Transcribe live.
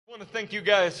I want to thank you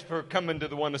guys for coming to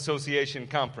the One Association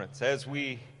Conference. As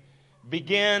we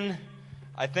begin,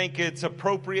 I think it's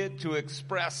appropriate to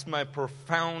express my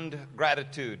profound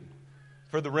gratitude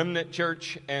for the Remnant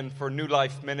Church and for New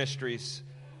Life Ministries.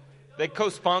 They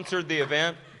co-sponsored the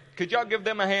event. Could y'all give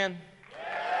them a hand?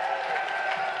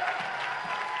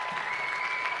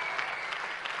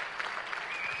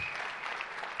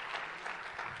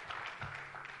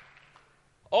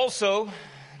 Also,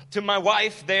 to my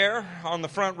wife there on the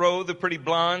front row, the pretty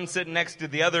blonde, sitting next to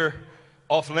the other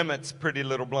off-limits pretty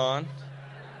little blonde.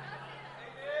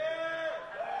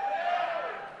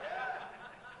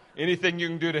 Anything you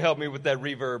can do to help me with that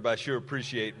reverb, I sure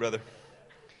appreciate, brother.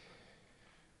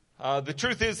 The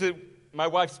truth is that my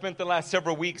wife spent the last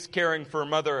several weeks caring for her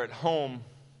mother at home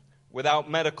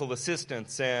without medical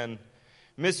assistance, and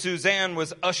Miss Suzanne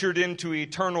was ushered into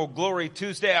eternal glory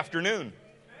Tuesday afternoon.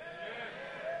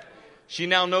 She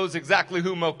now knows exactly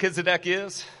who Melchizedek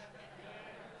is.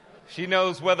 She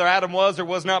knows whether Adam was or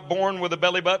was not born with a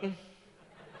belly button.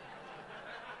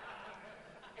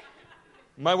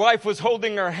 My wife was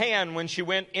holding her hand when she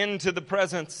went into the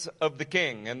presence of the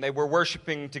king, and they were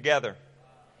worshiping together.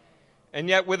 And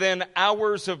yet within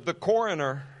hours of the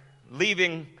coroner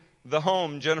leaving the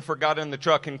home, Jennifer got in the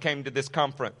truck and came to this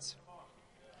conference.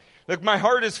 Look, my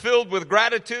heart is filled with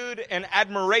gratitude and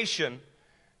admiration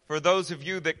for those of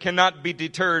you that cannot be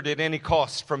deterred at any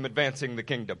cost from advancing the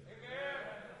kingdom. Amen.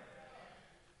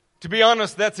 To be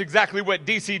honest, that's exactly what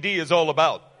DCD is all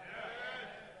about.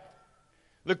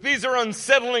 Look, these are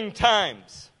unsettling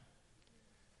times.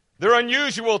 They're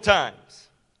unusual times.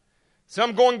 So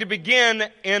I'm going to begin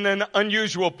in an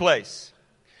unusual place.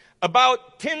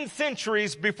 About 10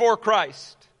 centuries before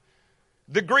Christ,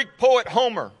 the Greek poet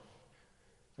Homer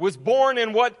was born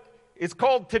in what is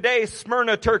called today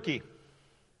Smyrna, Turkey.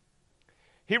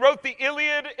 He wrote the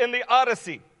Iliad and the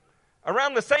Odyssey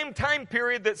around the same time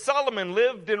period that Solomon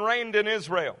lived and reigned in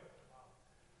Israel.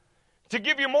 To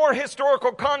give you more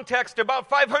historical context, about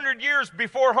 500 years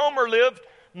before Homer lived,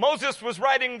 Moses was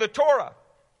writing the Torah.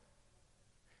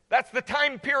 That's the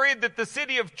time period that the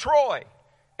city of Troy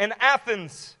and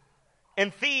Athens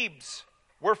and Thebes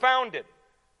were founded.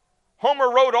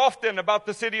 Homer wrote often about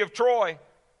the city of Troy.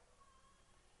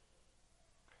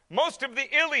 Most of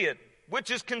the Iliad, which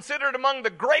is considered among the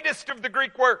greatest of the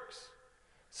Greek works,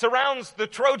 surrounds the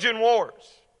Trojan Wars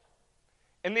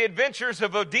and the adventures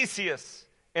of Odysseus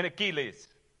and Achilles.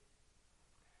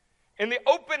 In the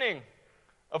opening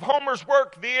of Homer's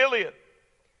work, the Iliad,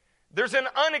 there's an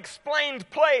unexplained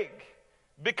plague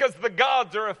because the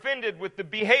gods are offended with the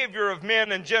behavior of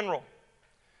men in general,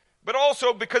 but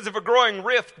also because of a growing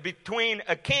rift between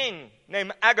a king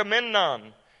named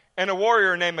Agamemnon and a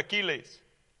warrior named Achilles.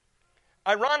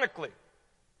 Ironically,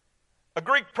 a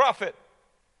Greek prophet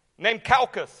named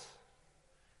Calchas,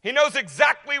 he knows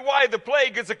exactly why the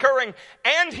plague is occurring,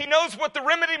 and he knows what the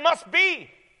remedy must be.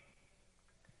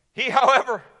 He,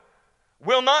 however,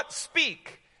 will not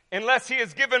speak unless he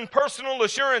is given personal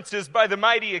assurances by the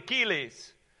mighty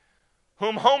Achilles,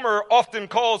 whom Homer often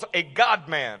calls a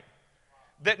God-man,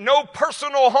 that no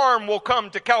personal harm will come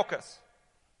to Calchas.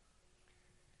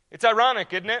 It's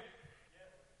ironic, isn't it?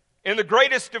 In the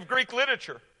greatest of Greek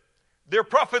literature, their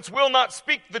prophets will not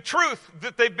speak the truth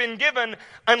that they've been given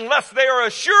unless they are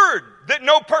assured that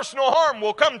no personal harm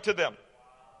will come to them.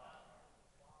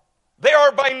 They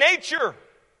are by nature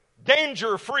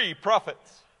danger-free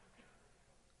prophets.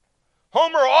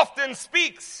 Homer often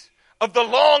speaks of the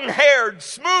long-haired,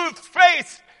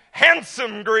 smooth-faced,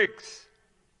 handsome Greeks.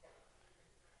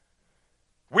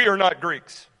 We are not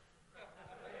Greeks.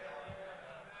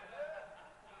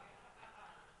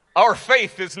 Our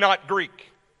faith is not Greek.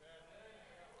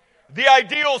 The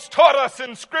ideals taught us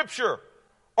in Scripture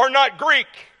are not Greek.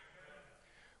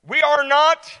 We are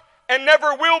not and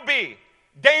never will be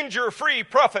danger-free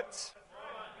prophets.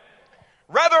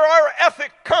 Rather, our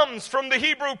ethic comes from the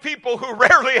Hebrew people who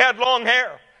rarely had long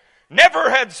hair, never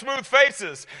had smooth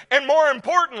faces, and more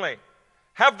importantly,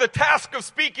 have the task of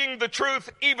speaking the truth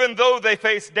even though they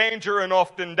face danger and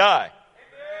often die.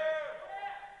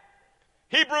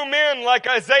 Hebrew men like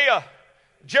Isaiah,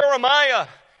 Jeremiah,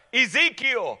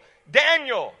 Ezekiel,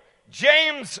 Daniel,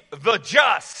 James the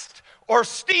Just, or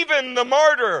Stephen the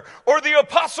Martyr, or the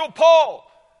Apostle Paul,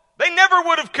 they never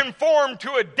would have conformed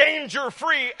to a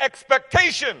danger-free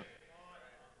expectation.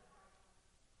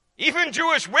 Even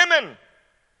Jewish women,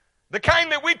 the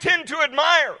kind that we tend to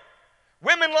admire,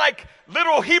 women like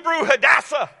little Hebrew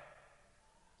Hadassah,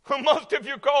 whom most of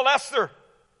you call Esther,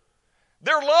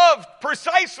 they're loved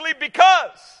precisely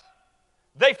because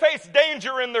they face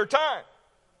danger in their time.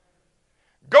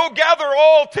 Go gather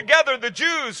all together the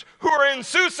Jews who are in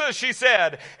Susa, she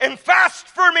said, and fast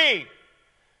for me.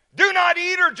 Do not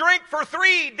eat or drink for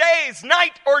 3 days,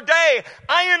 night or day.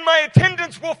 I and my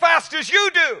attendants will fast as you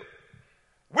do.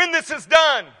 When this is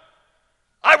done,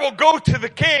 I will go to the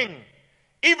king,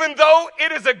 even though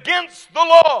it is against the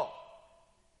law.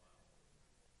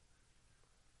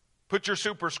 Put your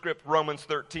superscript Romans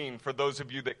 13 for those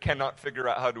of you that cannot figure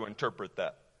out how to interpret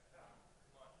that.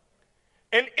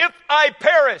 And if I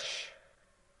perish,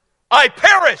 I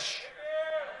perish.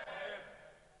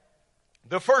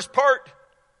 The first part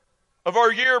of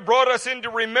our year brought us into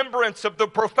remembrance of the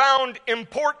profound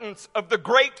importance of the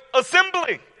great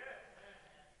assembly,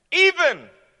 even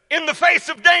in the face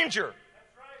of danger.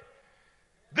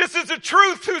 This is a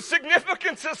truth whose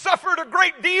significance has suffered a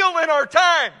great deal in our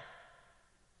time.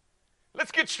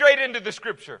 Let's get straight into the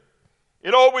scripture.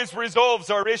 It always resolves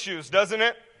our issues, doesn't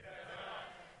it?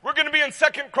 We're going to be in 2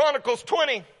 Chronicles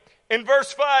 20 in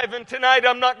verse 5, and tonight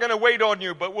I'm not going to wait on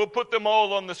you, but we'll put them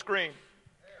all on the screen.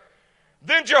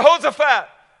 Then Jehoshaphat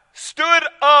stood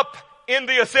up in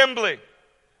the assembly.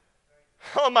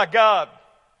 Oh my God.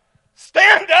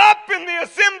 Stand up in the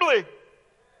assembly.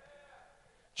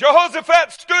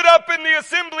 Jehoshaphat stood up in the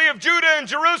assembly of Judah and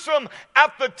Jerusalem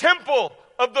at the temple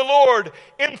of the Lord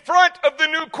in front of the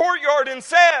new courtyard and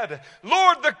said,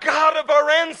 Lord, the God of our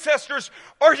ancestors,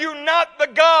 are you not the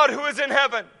God who is in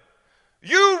heaven?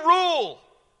 You rule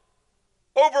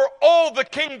over all the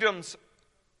kingdoms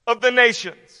of the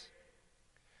nations.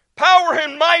 Power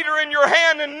and might are in your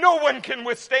hand, and no one can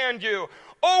withstand you.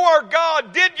 O our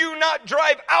God, did you not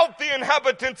drive out the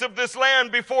inhabitants of this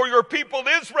land before your people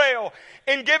Israel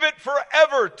and give it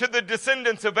forever to the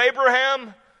descendants of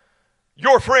Abraham,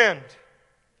 your friend?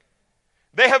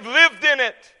 They have lived in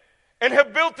it and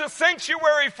have built a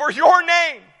sanctuary for your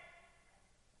name,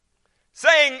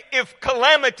 saying, if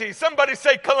calamity, somebody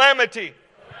say calamity.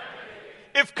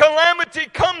 If calamity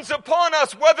comes upon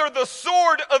us, whether the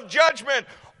sword of judgment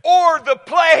or the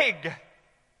plague.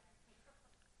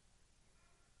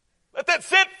 Let that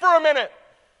sit for a minute.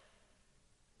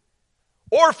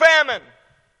 Or famine.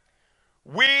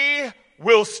 We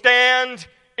will stand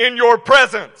in your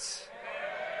presence.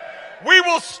 We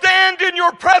will stand in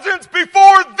your presence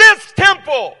before this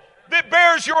temple that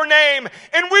bears your name,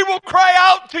 and we will cry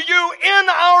out to you in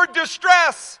our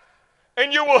distress,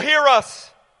 and you will hear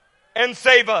us and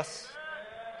save us.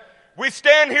 We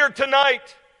stand here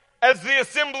tonight as the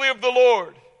assembly of the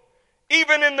Lord,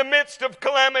 even in the midst of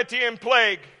calamity and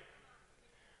plague.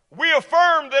 We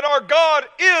affirm that our God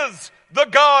is the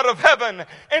God of heaven,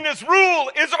 and his rule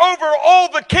is over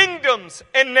all the kingdoms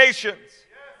and nations.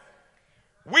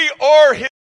 We are his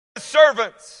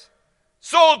servants,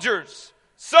 soldiers,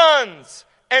 sons,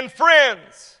 and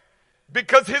friends,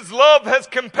 because his love has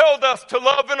compelled us to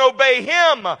love and obey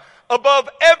him above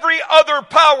every other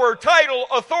power, title,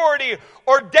 authority,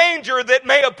 or danger that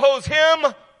may oppose him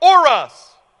or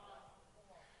us.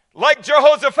 Like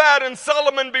Jehoshaphat and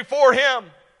Solomon before him,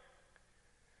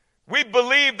 we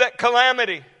believe that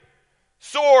calamity,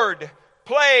 sword,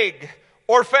 plague,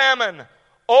 or famine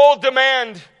all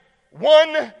demand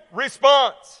one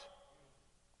response.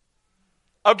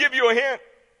 I'll give you a hint.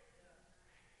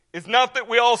 It's not that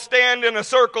we all stand in a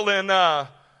circle and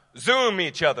Zoom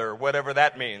each other, whatever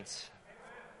that means.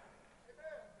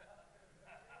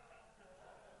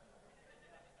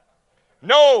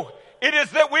 No, it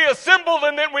is that we assemble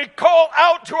and then we call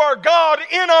out to our God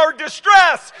in our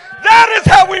distress. That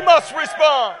is how we must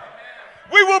respond.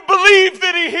 We will believe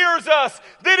that he hears us,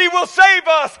 that he will save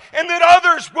us, and that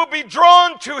others will be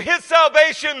drawn to his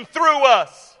salvation through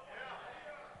us.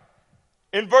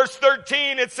 In verse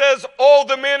 13 it says, all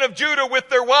the men of Judah with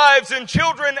their wives and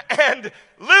children and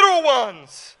little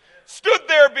ones stood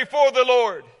there before the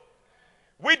Lord.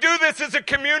 We do this as a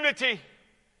community,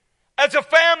 as a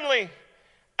family,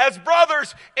 as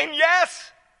brothers, and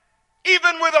yes,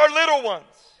 even with our little ones.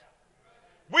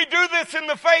 We do this in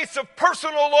the face of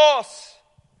personal loss.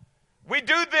 We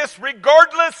do this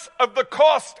regardless of the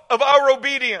cost of our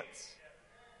obedience.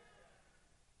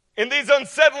 In these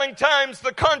unsettling times,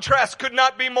 the contrast could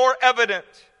not be more evident.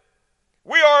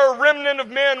 We are a remnant of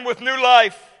men with new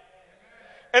life.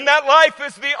 And that life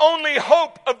is the only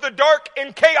hope of the dark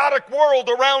and chaotic world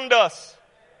around us.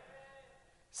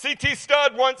 C.T.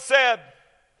 Studd once said,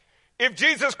 if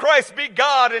Jesus Christ be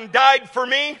God and died for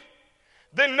me,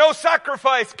 then no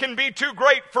sacrifice can be too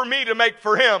great for me to make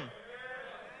for him.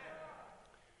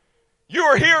 You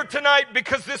are here tonight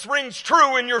because this rings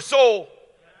true in your soul.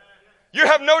 You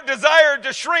have no desire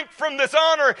to shrink from this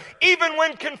honor, even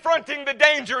when confronting the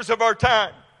dangers of our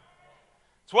time.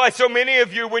 That's why so many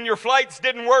of you, when your flights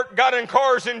didn't work, got in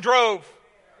cars and drove.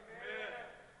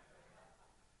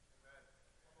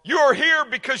 You are here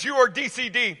because you are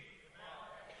DCD.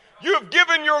 You have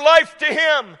given your life to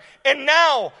Him, and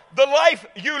now the life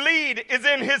you lead is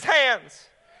in His hands.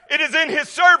 It is in His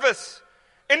service,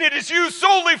 and it is used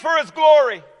solely for His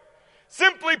glory.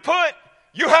 Simply put,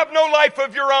 you have no life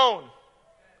of your own.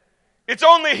 It's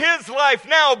only His life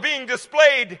now being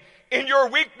displayed in your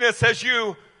weakness as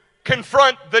you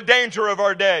confront the danger of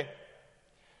our day.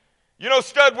 You know,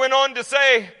 Studd went on to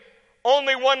say,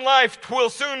 only one life will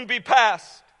soon be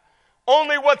past.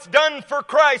 Only what's done for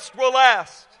Christ will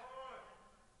last.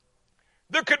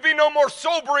 There could be no more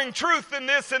sobering truth than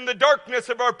this in the darkness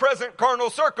of our present carnal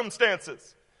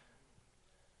circumstances.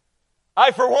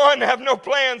 I, for one, have no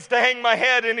plans to hang my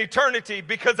head in eternity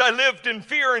because I lived in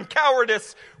fear and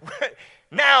cowardice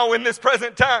now in this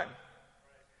present time.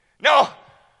 No,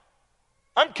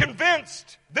 I'm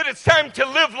convinced that it's time to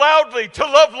live loudly, to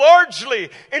love largely,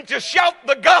 and to shout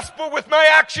the gospel with my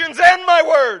actions and my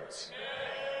words.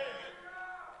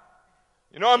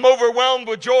 You know, I'm overwhelmed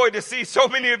with joy to see so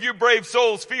many of you brave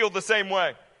souls feel the same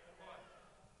way.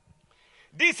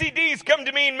 DCDs come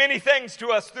to mean many things to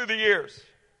us through the years.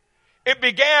 It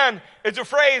began as a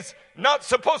phrase not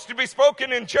supposed to be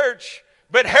spoken in church,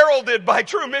 but heralded by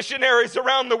true missionaries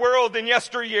around the world in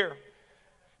yesteryear.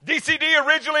 DCD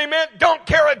originally meant don't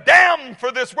care a damn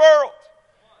for this world,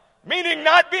 meaning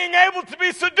not being able to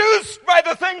be seduced by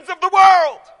the things of the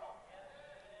world.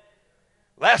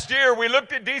 Last year we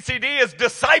looked at DCD as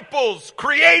disciples,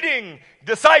 creating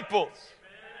disciples.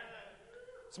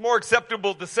 It's more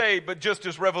acceptable to say, but just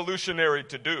as revolutionary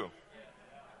to do.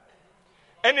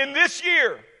 And in this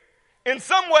year, in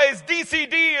some ways,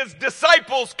 DCD is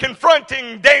disciples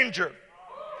confronting danger.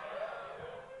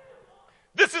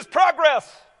 This is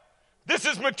progress. This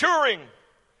is maturing.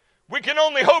 We can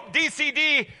only hope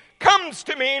DCD comes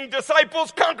to mean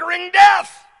disciples conquering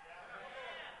death.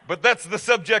 But that's the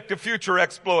subject of future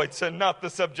exploits and not the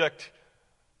subject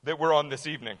that we're on this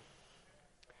evening.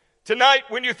 Tonight,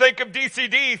 when you think of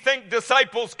DCD, think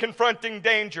disciples confronting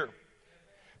danger.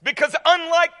 Because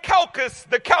unlike Calchas,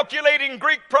 the calculating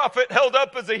Greek prophet held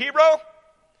up as a hero,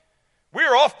 we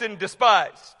are often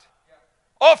despised,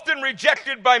 often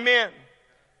rejected by men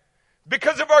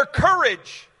because of our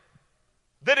courage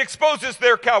that exposes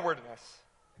their cowardice.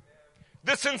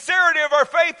 The sincerity of our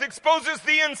faith exposes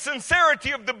the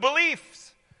insincerity of the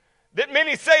beliefs that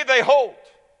many say they hold.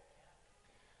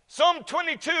 Psalm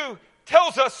 22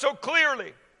 tells us so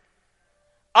clearly,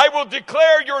 I will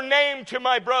declare your name to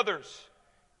my brothers.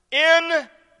 In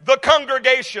the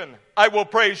congregation, I will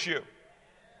praise you.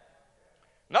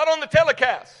 Not on the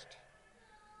telecast.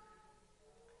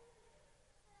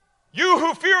 You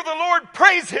who fear the Lord,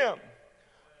 praise Him.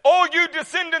 All you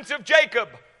descendants of Jacob,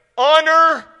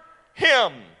 honor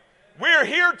Him. We're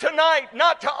here tonight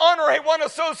not to honor one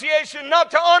association,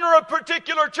 not to honor a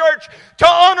particular church, to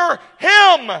honor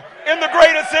Him in the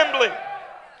great assembly.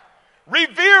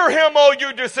 Revere Him, all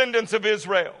you descendants of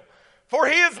Israel. For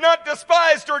He has not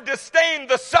despised or disdained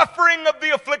the suffering of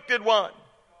the afflicted one.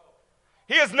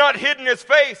 He has not hidden His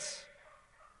face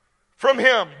from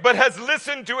him, but has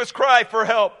listened to his cry for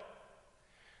help.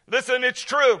 Listen, it's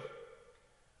true.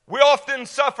 We often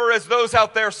suffer as those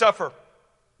out there suffer.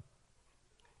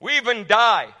 We even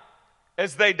die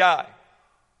as they die.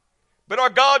 But our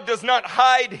God does not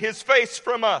hide His face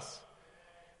from us.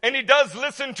 And He does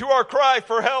listen to our cry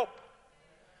for help.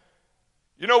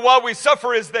 You know, while we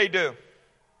suffer as they do,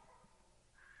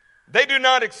 they do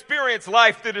not experience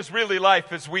life that is really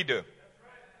life as we do.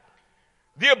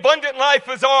 The abundant life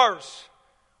is ours.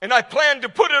 And I plan to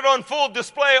put it on full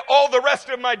display all the rest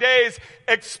of my days,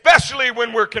 especially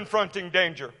when we're confronting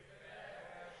danger.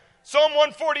 Psalm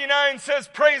 149 says,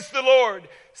 praise the Lord.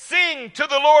 Sing to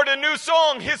the Lord a new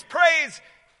song, His praise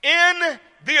in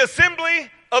the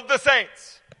assembly of the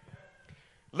saints.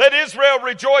 Let Israel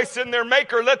rejoice in their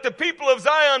Maker. Let the people of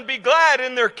Zion be glad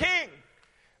in their King.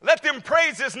 Let them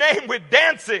praise His name with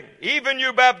dancing, even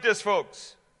you Baptist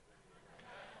folks.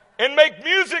 And make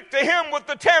music to Him with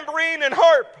the tambourine and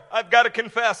harp. I've got to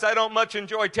confess, I don't much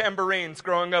enjoy tambourines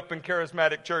growing up in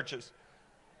charismatic churches.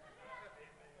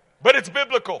 But it's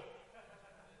biblical.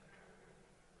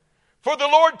 For the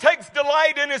Lord takes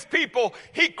delight in His people.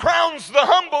 He crowns the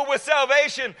humble with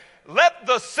salvation. Let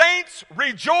the saints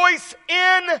rejoice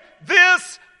in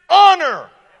this honor.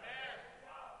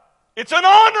 It's an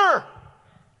honor.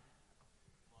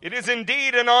 It is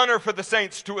indeed an honor for the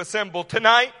saints to assemble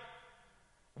tonight.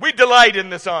 We delight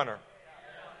in this honor.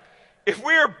 If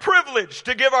we are privileged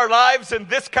to give our lives in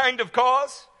this kind of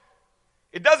cause,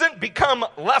 it doesn't become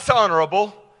less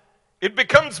honorable. It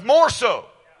becomes more so.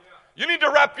 You need to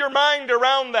wrap your mind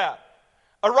around that.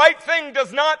 A right thing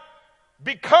does not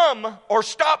become or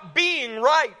stop being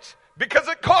right because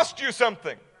it cost you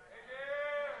something.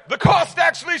 The cost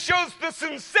actually shows the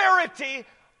sincerity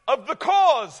of the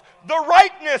cause, the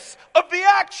rightness of the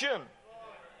action.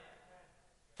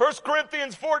 1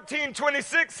 Corinthians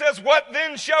 14:26 says, "What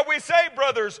then shall we say,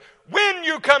 brothers, when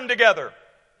you come together?"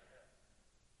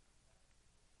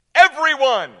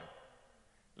 Everyone.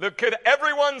 Look, could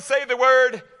everyone say the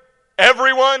word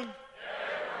everyone?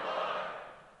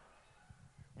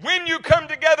 When you come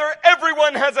together,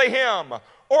 everyone has a hymn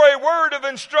or a word of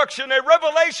instruction, a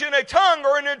revelation, a tongue,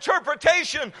 or an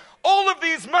interpretation. All of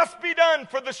these must be done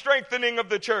for the strengthening of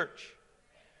the church.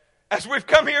 As we've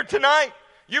come here tonight,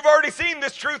 you've already seen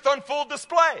this truth on full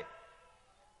display.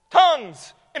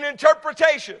 Tongues and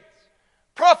interpretations,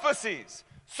 prophecies,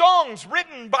 songs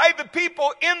written by the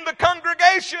people in the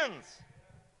congregations.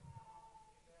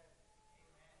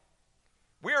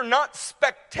 We are not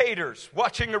spectators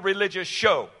watching a religious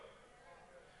show.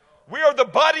 We are the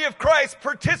body of Christ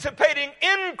participating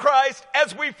in Christ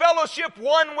as we fellowship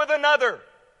one with another.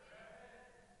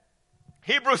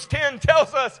 Hebrews 10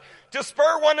 tells us to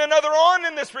spur one another on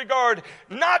in this regard,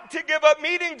 not to give up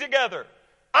meeting together.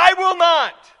 I will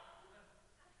not.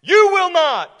 You will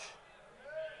not.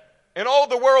 And all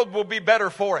the world will be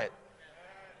better for it.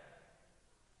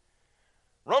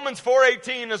 Romans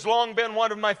 4:18 has long been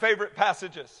one of my favorite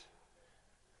passages.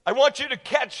 I want you to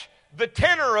catch the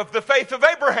tenor of the faith of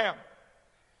Abraham.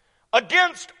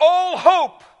 Against all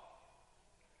hope,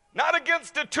 not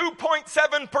against a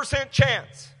 2.7%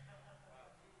 chance.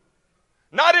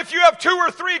 Not if you have 2 or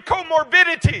 3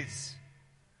 comorbidities.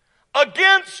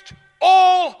 Against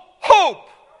all hope.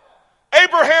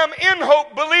 Abraham in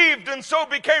hope believed and so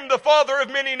became the father of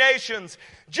many nations.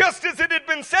 Just as it had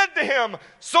been said to him,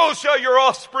 so shall your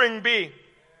offspring be.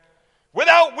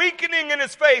 Without weakening in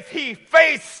his faith, he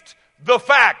faced the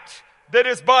fact that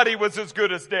his body was as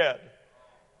good as dead.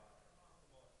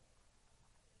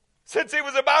 Since he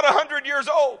was about 100 years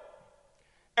old,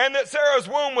 and that Sarah's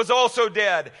womb was also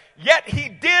dead, yet he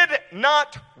did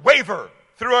not waver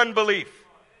through unbelief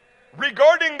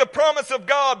regarding the promise of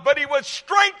God, but he was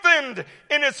strengthened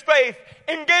in his faith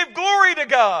and gave glory to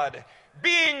God,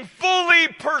 being fully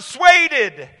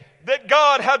persuaded that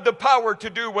God had the power to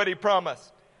do what he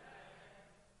promised.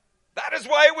 That is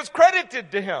why it was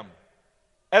credited to him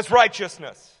as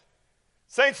righteousness.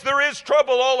 Saints, there is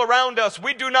trouble all around us.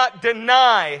 We do not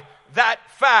deny that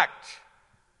fact.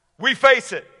 We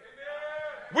face it.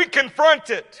 We confront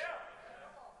it.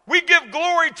 We give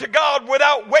glory to God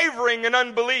without wavering in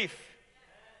unbelief.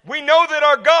 We know that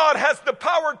our God has the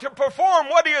power to perform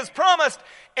what he has promised,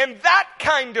 and that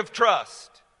kind of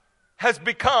trust has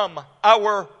become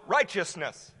our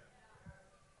righteousness.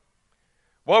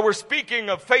 While we're speaking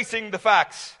of facing the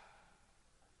facts,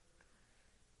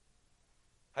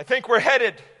 I think we're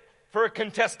headed for a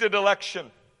contested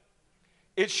election.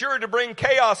 It's sure to bring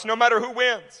chaos no matter who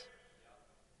wins.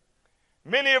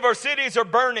 Many of our cities are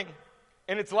burning,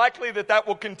 and it's likely that that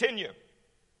will continue.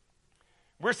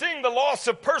 We're seeing the loss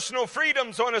of personal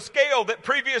freedoms on a scale that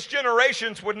previous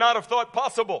generations would not have thought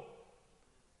possible.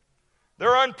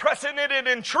 There are unprecedented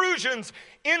intrusions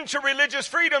into religious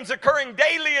freedoms occurring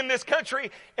daily in this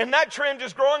country, and that trend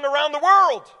is growing around the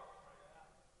world.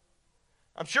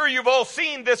 I'm sure you've all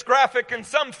seen this graphic in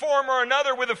some form or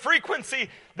another with a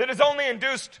frequency that has only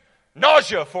induced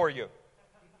nausea for you.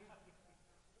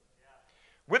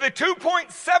 With a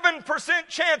 2.7%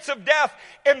 chance of death,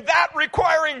 and that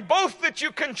requiring both that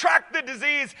you contract the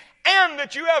disease and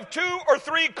that you have 2 or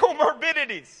 3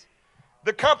 comorbidities.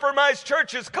 The compromised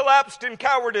churches collapsed in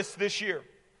cowardice this year.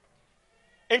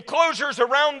 Enclosures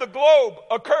around the globe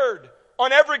occurred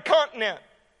on every continent.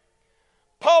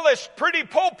 Polished, pretty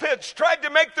pulpits tried to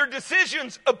make their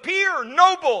decisions appear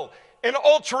noble and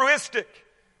altruistic.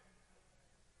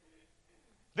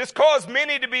 This caused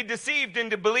many to be deceived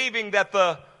into believing that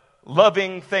the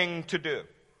loving thing to do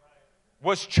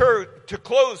was to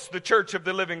close the church of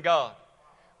the living God,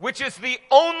 which is the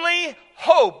only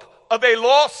hope of a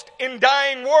lost and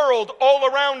dying world all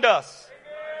around us.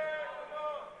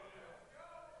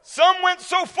 Some went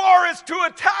so far as to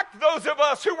attack those of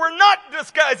us who were not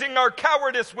disguising our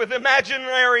cowardice with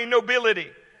imaginary nobility.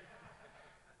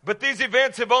 But these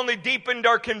events have only deepened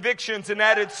our convictions and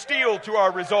added steel to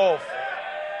our resolve.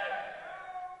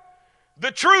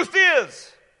 The truth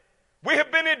is, we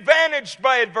have been advantaged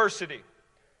by adversity.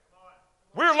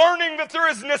 We're learning that there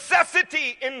is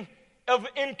necessity in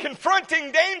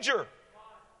confronting danger.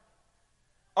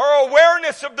 Our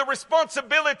awareness of the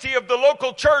responsibility of the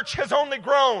local church has only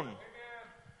grown.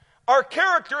 Our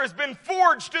character has been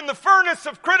forged in the furnace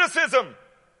of criticism.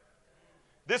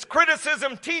 This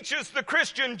criticism teaches the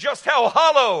Christian just how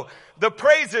hollow the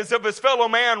praises of his fellow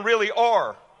man really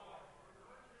are.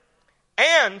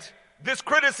 And this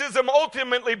criticism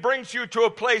ultimately brings you to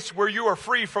a place where you are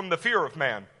free from the fear of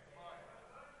man.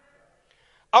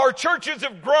 Our churches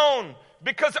have grown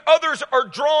because others are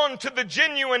drawn to the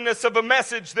genuineness of a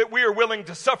message that we are willing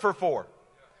to suffer for,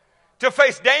 to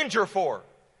face danger for,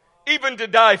 even to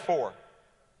die for.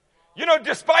 You know,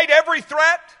 despite every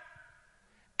threat,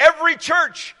 every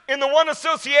church in the One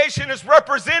Association is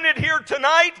represented here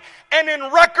tonight, and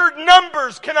in record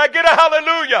numbers. Can I get a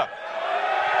hallelujah?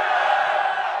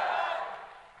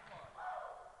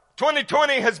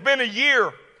 2020 has been a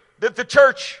year that the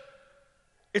church,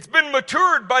 it's been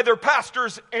matured by their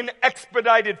pastors in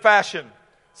expedited fashion.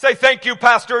 Say thank you,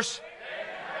 pastors.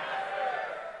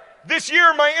 This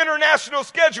year, my international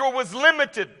schedule was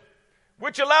limited,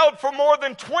 which allowed for more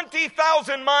than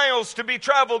 20,000 miles to be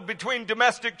traveled between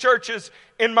domestic churches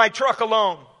in my truck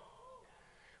alone.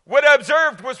 What I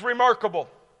observed was remarkable.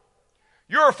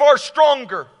 You're far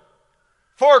stronger,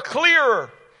 far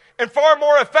clearer, and far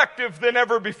more effective than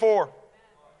ever before.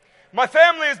 My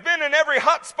family has been in every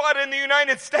hot spot in the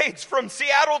United States, from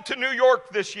Seattle to New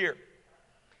York this year.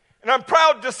 And I'm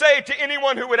proud to say to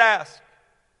anyone who would ask,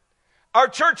 our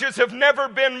churches have never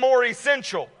been more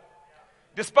essential,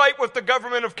 despite what the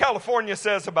government of California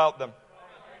says about them.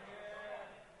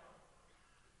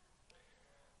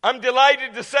 I'm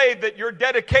delighted to say that your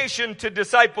dedication to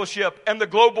discipleship and the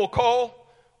global call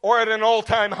are at an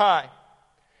all-time high.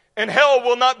 And hell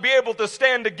will not be able to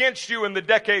stand against you in the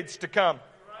decades to come.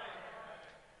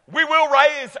 We will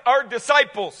raise our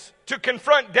disciples to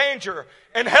confront danger,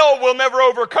 and hell will never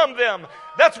overcome them.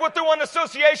 That's what the One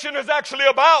Association is actually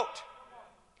about.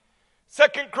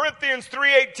 2 Corinthians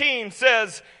 3:18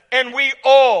 says, and we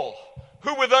all,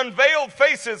 who with unveiled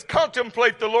faces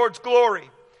contemplate the Lord's glory,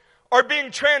 are being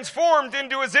transformed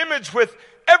into His image with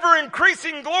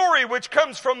ever-increasing glory, which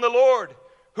comes from the Lord,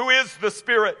 who is the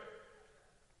Spirit.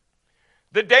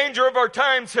 The danger of our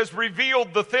times has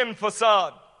revealed the thin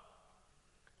facade,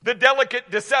 the delicate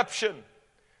deception,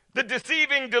 the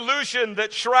deceiving delusion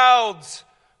that shrouds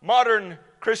modern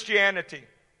Christianity.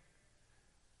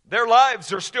 Their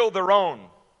lives are still their own.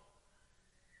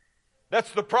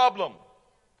 That's the problem.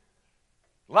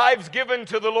 Lives given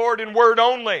to the Lord in word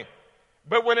only.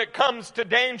 But when it comes to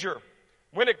danger,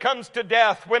 when it comes to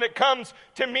death, when it comes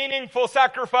to meaningful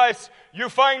sacrifice, you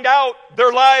find out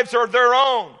their lives are their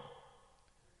own.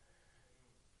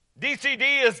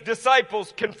 DCD is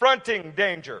disciples confronting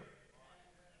danger.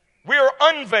 We are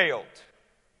unveiled.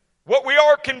 What we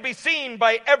are can be seen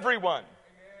by everyone.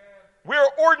 We are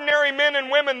ordinary men and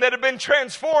women that have been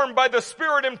transformed by the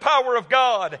Spirit and power of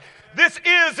God. This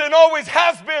is and always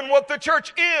has been what the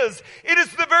church is. It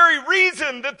is the very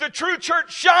reason that the true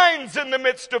church shines in the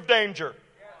midst of danger.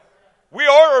 We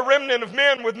are a remnant of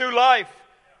men with new life.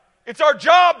 It's our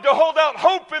job to hold out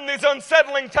hope in these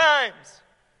unsettling times.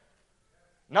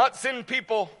 Not send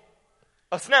people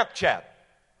a Snapchat.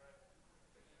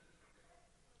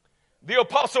 The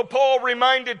Apostle Paul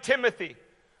reminded Timothy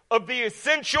of the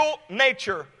essential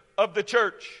nature of the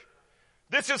church.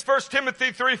 This is 1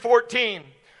 Timothy 3:14.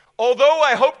 Although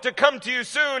I hope to come to you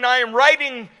soon, I am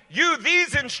writing you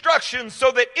these instructions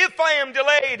so that if I am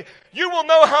delayed, you will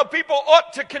know how people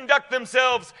ought to conduct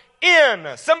themselves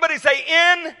in, somebody say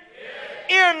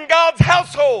in God's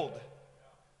household,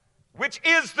 which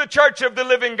is the church of the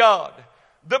living God,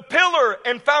 the pillar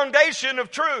and foundation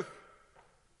of truth.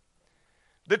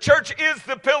 The church is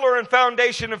the pillar and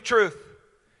foundation of truth.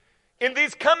 In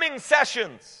these coming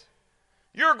sessions,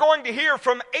 you're going to hear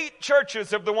from 8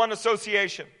 churches of the One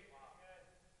Association.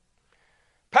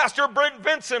 Pastor Brent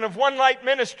Vinson of One Light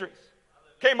Ministries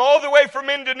came all the way from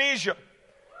Indonesia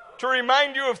to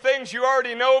remind you of things you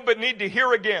already know but need to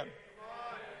hear again.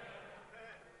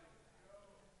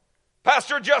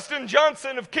 Pastor Justin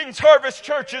Johnson of King's Harvest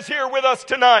Church is here with us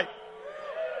tonight.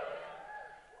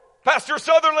 Pastor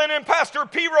Sutherland and Pastor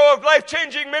Piro of Life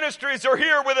Changing Ministries are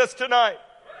here with us tonight.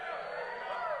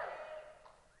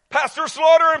 Pastor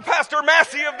Slaughter and Pastor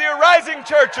Massey of the Arising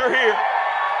Church are here.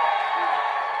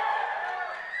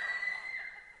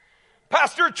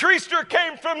 Pastor Treaster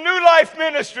came from New Life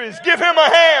Ministries. Give him a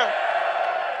hand.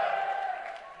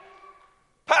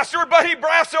 Pastor Buddy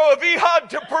Brasso of Ehud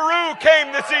to Peru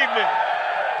came this evening.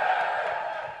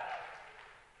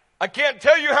 I can't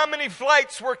tell you how many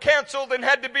flights were canceled and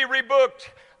had to be rebooked.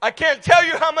 I can't tell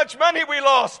you how much money we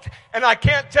lost, and I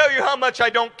can't tell you how much I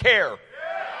don't care.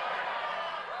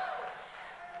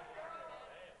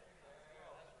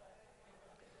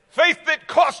 Faith that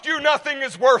cost you nothing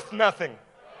is worth nothing.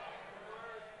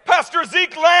 Pastor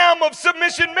Zeke Lamb of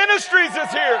Submission Ministries is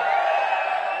here.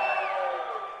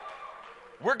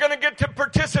 We're going to get to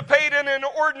participate in an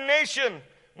ordination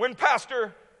when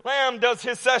Pastor Lamb does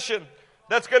his session.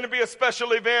 That's going to be a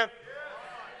special event.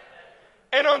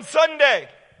 And on Sunday,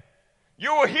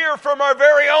 you will hear from our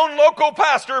very own local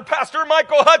pastor, Pastor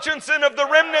Michael Hutchinson of the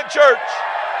Remnant Church.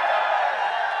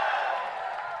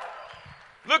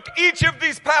 Look, each of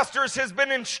these pastors has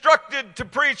been instructed to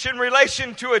preach in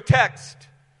relation to a text,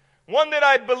 one that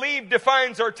I believe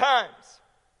defines our times.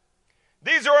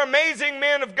 These are amazing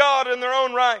men of God in their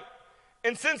own right.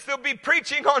 And since they'll be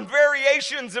preaching on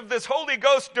variations of this Holy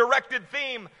Ghost directed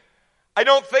theme, I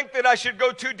don't think that I should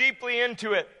go too deeply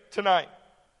into it tonight.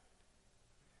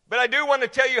 But I do want to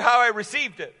tell you how I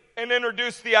received it and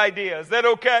introduce the idea. Is that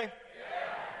okay? Yeah.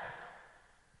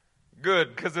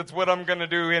 Good, because it's what I'm going to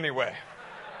do anyway.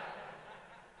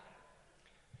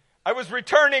 I was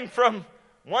returning from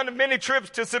one of many trips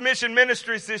to Submission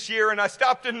Ministries this year, and I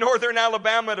stopped in northern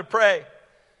Alabama to pray.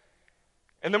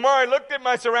 And the more I looked at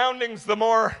my surroundings, the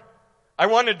more I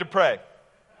wanted to pray.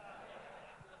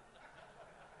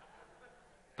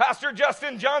 Pastor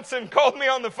Justin Johnson called me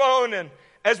on the phone, and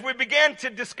as we began to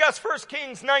discuss 1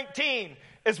 Kings 19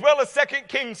 as well as 2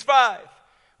 Kings 5,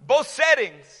 both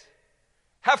settings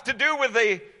have to do with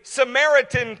a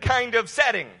Samaritan kind of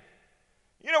setting.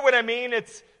 You know what I mean?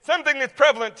 It's something that's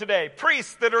prevalent today.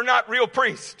 Priests that are not real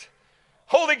priests.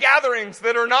 Holy gatherings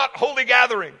that are not holy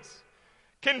gatherings.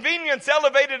 Convenience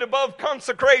elevated above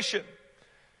consecration.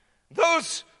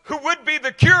 Those who would be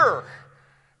the cure,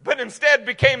 but instead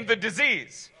became the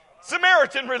disease.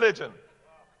 Samaritan religion.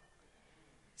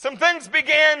 Some things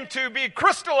began to be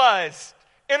crystallized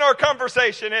in our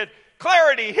conversation, and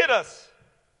clarity hit us.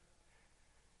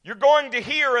 You're going to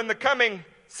hear in the coming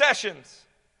sessions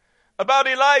about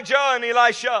Elijah and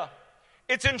Elisha.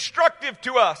 It's instructive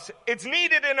to us. It's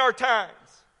needed in our times.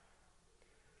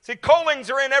 See, callings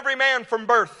are in every man from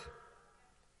birth.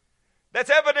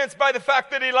 That's evidenced by the fact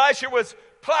that Elisha was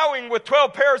plowing with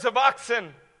 12 pairs of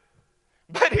oxen,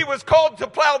 but he was called to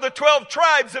plow the 12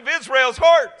 tribes of Israel's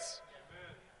hearts.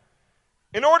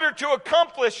 In order to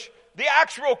accomplish the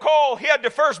actual call, he had to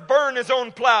first burn his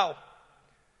own plow.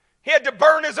 He had to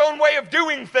burn his own way of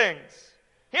doing things.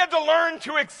 He had to learn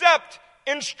to accept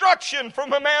instruction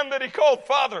from a man that he called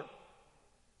father.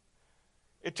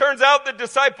 It turns out that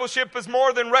discipleship is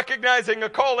more than recognizing a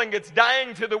calling. It's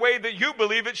dying to the way that you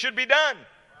believe it should be done.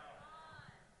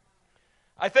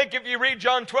 I think if you read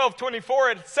John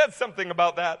 12:24, it says something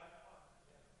about that.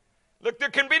 Look, there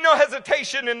can be no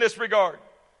hesitation in this regard.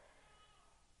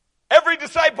 Every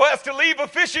disciple has to leave a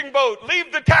fishing boat,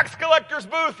 leave the tax collector's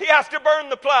booth. He has to burn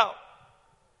the plow.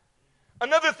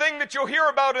 Another thing that you'll hear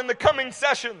about in the coming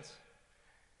sessions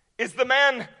is the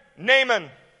man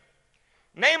Naaman.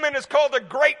 Naaman is called a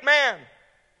great man,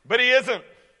 but he isn't.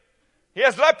 He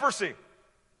has leprosy.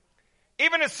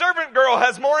 Even his servant girl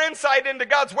has more insight into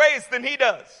God's ways than he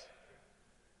does.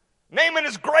 Naaman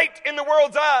is great in the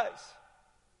world's eyes,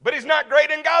 but he's not great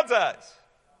in God's eyes.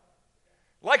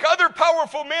 Like other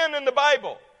powerful men in the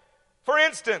Bible. For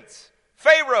instance,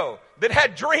 Pharaoh that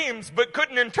had dreams but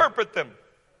couldn't interpret them.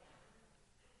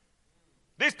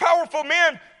 These powerful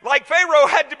men, like Pharaoh,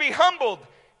 had to be humbled.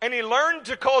 And he learned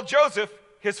to call Joseph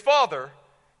his father.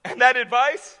 And that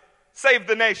advice saved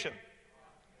the nation.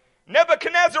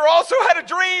 Nebuchadnezzar also had a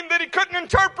dream that he couldn't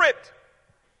interpret.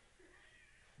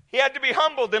 He had to be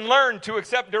humbled and learn to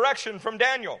accept direction from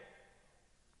Daniel.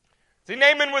 See,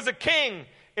 Naaman was a king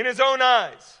in his own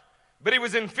eyes, but he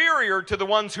was inferior to the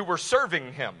ones who were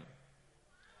serving him.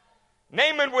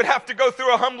 Naaman would have to go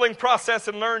through a humbling process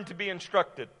and learn to be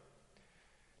instructed.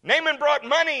 Naaman brought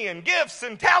money and gifts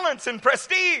and talents and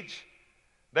prestige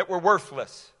that were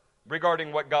worthless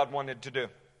regarding what God wanted to do.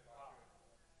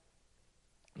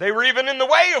 They were even in the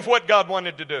way of what God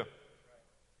wanted to do.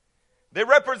 They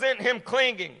represent him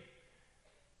clinging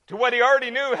to what he already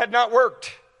knew had not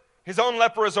worked, his own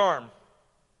leprous arm.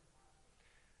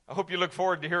 I hope you look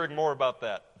forward to hearing more about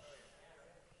that.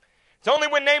 It's only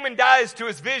when Naaman dies to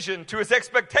his vision, to his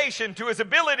expectation, to his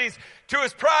abilities, to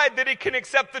his pride that he can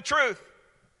accept the truth.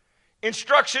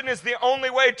 Instruction is the only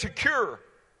way to cure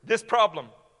this problem.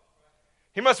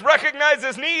 He must recognize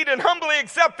his need and humbly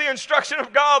accept the instruction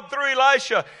of God through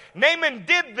Elisha. Naaman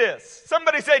did this.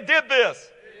 Somebody say, did this.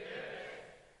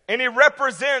 And he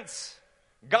represents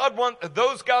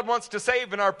those God wants to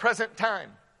save in our present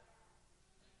time.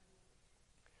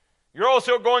 You're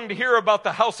also going to hear about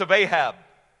the house of Ahab.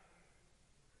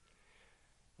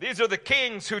 These are the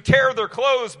kings who tear their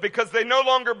clothes because they no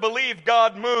longer believe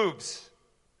God moves.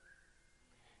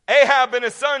 Ahab and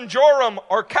his son Joram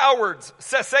are cowards,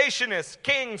 cessationists,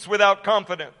 kings without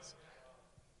confidence.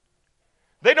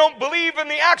 They don't believe in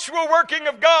the actual working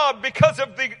of God because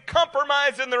of the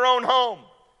compromise in their own home.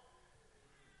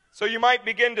 So you might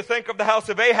begin to think of the house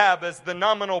of Ahab as the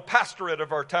nominal pastorate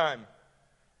of our time.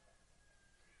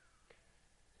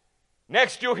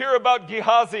 Next, you'll hear about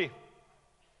Gehazi.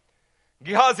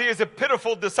 Gehazi is a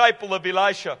pitiful disciple of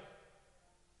Elisha.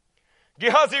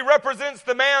 Gehazi represents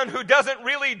the man who doesn't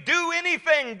really do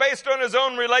anything based on his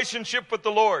own relationship with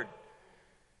the Lord.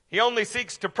 He only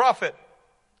seeks to profit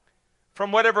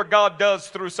from whatever God does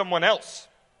through someone else.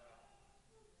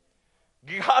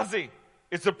 Gehazi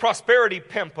is the prosperity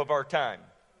pimp of our time.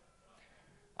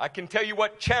 I can tell you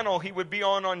what channel he would be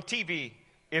on TV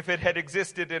if it had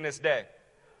existed in his day.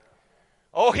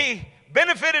 Oh, he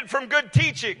benefited from good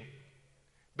teaching,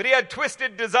 but he had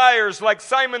twisted desires like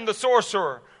Simon the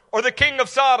sorcerer, or the king of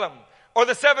Sodom, or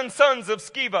the 7 sons of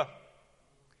Sceva.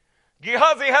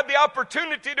 Gehazi had the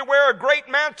opportunity to wear a great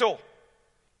mantle,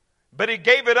 but he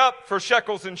gave it up for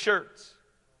shekels and shirts.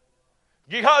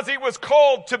 Gehazi was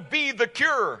called to be the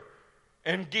cure,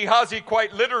 and Gehazi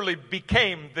quite literally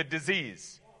became the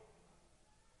disease.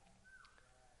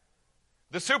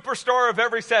 The superstar of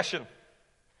every session.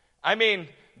 I mean,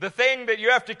 the thing that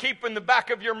you have to keep in the back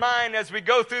of your mind as we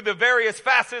go through the various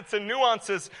facets and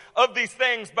nuances of these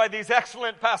things by these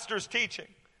excellent pastors' teaching.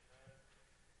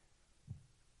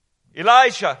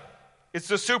 Elijah is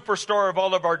the superstar of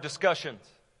all of our discussions.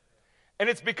 And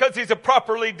it's because he's a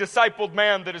properly discipled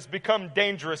man that has become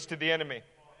dangerous to the enemy.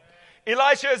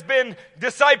 Elisha has been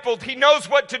discipled. He knows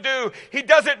what to do. He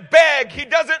doesn't beg. He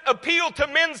doesn't appeal to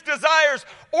men's desires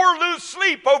or lose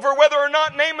sleep over whether or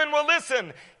not Naaman will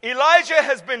listen. Elijah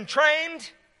has been trained,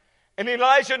 and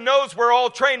Elijah knows where all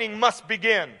training must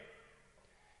begin.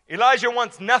 Elijah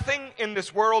wants nothing in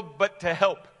this world but to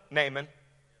help Naaman.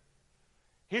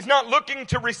 He's not looking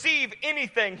to receive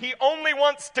anything. He only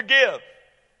wants to give.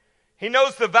 He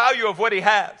knows the value of what he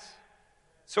has,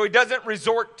 so he doesn't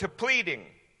resort to pleading.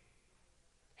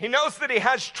 He knows that he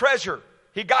has treasure.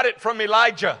 He got it from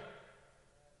Elijah.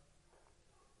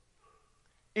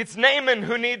 It's Naaman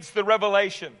who needs the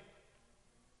revelation.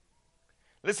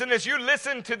 Listen, as you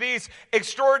listen to these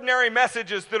extraordinary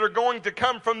messages that are going to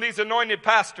come from these anointed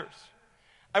pastors,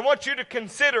 I want you to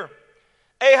consider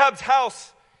Ahab's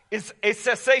house is a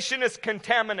cessationist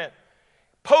contaminant,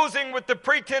 posing with the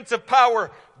pretense of power,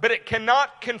 but it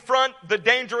cannot confront the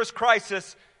dangerous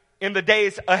crisis in the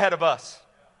days ahead of us.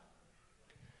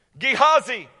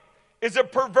 Gehazi is a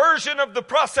perversion of the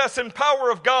process and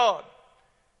power of God.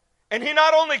 And he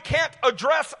not only can't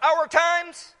address our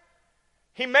times,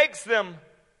 he makes them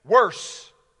worse.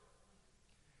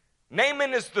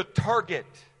 Naaman is the target.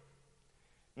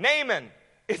 Naaman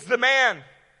is the man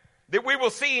that we will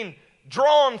see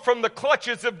drawn from the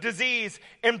clutches of disease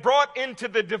and brought into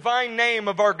the divine name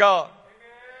of our God.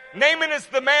 Naaman is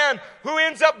the man who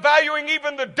ends up valuing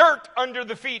even the dirt under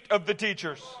the feet of the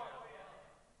teachers.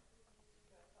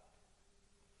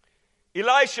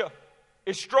 Elisha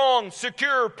is strong,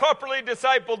 secure, properly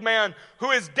discipled man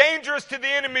who is dangerous to the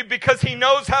enemy because he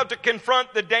knows how to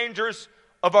confront the dangers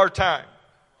of our time.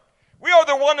 We are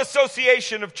the one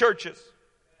association of churches.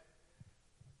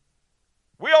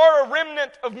 We are a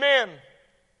remnant of men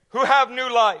who have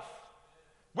new life.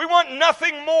 We want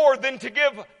nothing more than to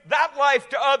give that life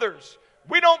to others.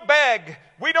 We don't beg.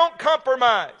 We don't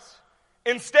compromise.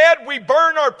 Instead, we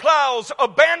burn our plows,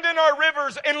 abandon our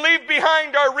rivers, and leave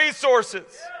behind our resources.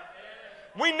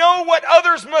 We know what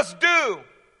others must do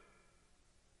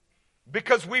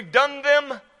because we've done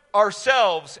them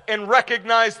ourselves and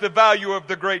recognize the value of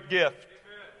the great gift.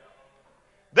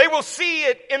 They will see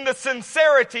it in the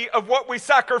sincerity of what we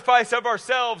sacrifice of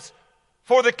ourselves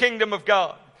for the kingdom of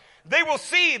God. They will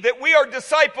see that we are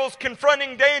disciples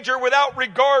confronting danger without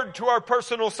regard to our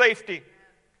personal safety.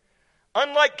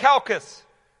 Unlike Calchas,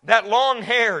 that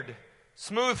long-haired,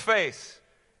 smooth-faced,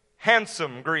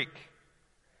 handsome Greek,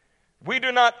 we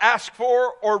do not ask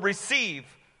for or receive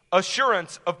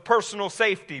assurance of personal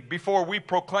safety before we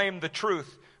proclaim the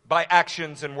truth by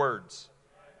actions and words.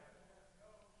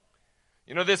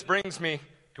 You know, this brings me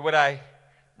to what I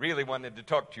really wanted to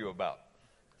talk to you about.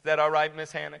 Is that all right,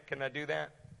 Miss Hannah? Can I do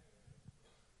that?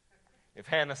 If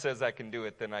Hannah says I can do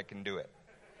it, then I can do it.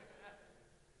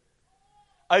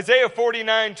 Isaiah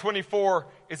 49:24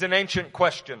 is an ancient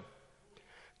question.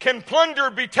 Can plunder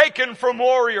be taken from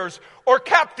warriors or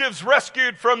captives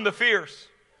rescued from the fierce?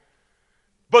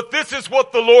 But this is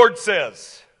what the Lord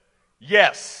says.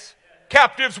 Yes,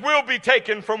 captives will be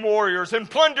taken from warriors and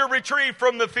plunder retrieved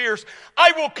from the fierce.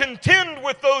 I will contend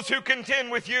with those who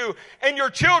contend with you, and your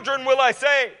children will I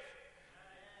save.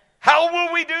 How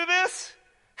will we do this?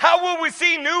 How will we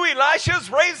see new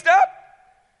Elishas raised up?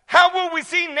 How will we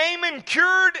see Naaman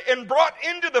cured and brought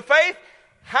into the faith?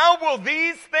 How will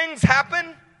these things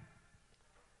happen?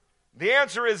 The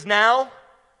answer is now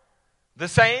the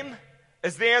same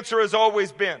as the answer has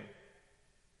always been.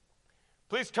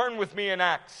 Please turn with me in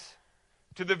Acts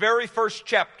to the very first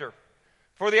chapter.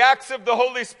 For the acts of the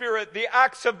Holy Spirit, the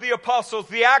acts of the apostles,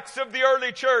 the acts of the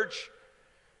early church,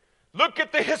 look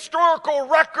at the historical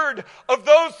record of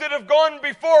those that have gone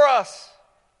before us.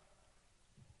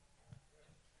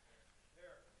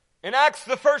 In Acts,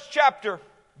 the first chapter,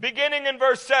 beginning in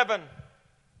verse 7,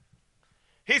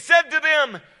 he said to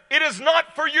them, "It is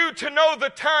not for you to know the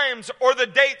times or the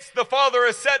dates the Father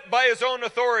has set by his own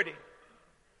authority,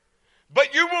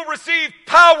 but you will receive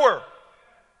power."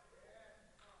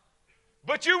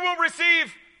 But you will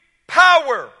receive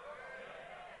power.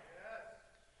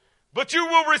 But you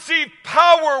will receive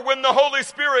power when the Holy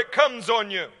Spirit comes on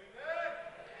you.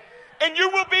 And you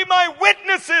will be my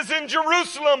witnesses in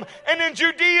Jerusalem and in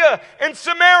Judea and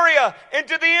Samaria and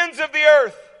to the ends of the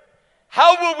earth.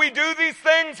 How will we do these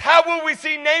things? How will we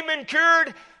see Naaman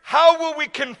cured? How will we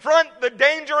confront the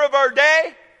danger of our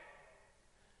day?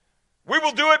 We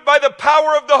will do it by the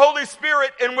power of the Holy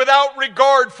Spirit and without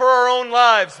regard for our own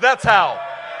lives. That's how.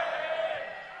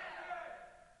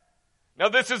 Now,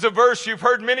 this is a verse you've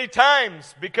heard many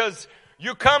times because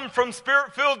you come from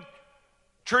Spirit-filled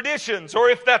traditions. Or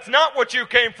if that's not what you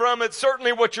came from, it's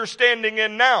certainly what you're standing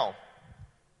in now.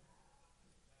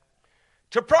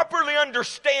 To properly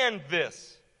understand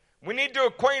this, we need to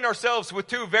acquaint ourselves with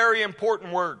two very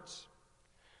important words.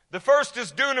 The first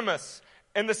is dunamis.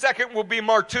 And the second will be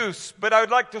martus. But I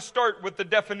would like to start with the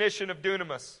definition of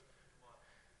dunamis.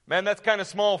 Man, that's kind of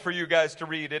small for you guys to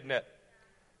read, isn't it?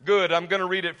 Good, I'm going to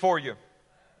read it for you.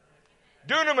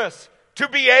 Dunamis, to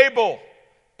be able,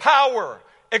 power,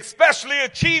 especially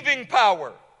achieving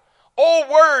power. All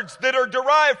words that are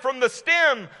derived from the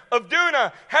stem of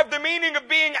duna have the meaning of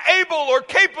being able or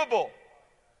capable.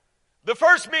 The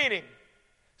first meaning,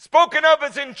 spoken of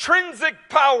as intrinsic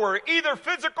power, either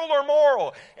physical or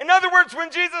moral. In other words,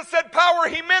 when Jesus said power,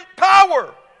 he meant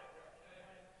power.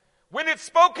 When it's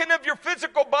spoken of your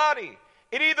physical body,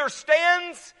 it either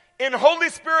stands in Holy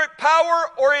Spirit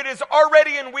power or it is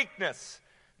already in weakness.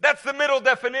 That's the middle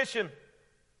definition.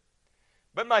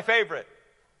 But my favorite,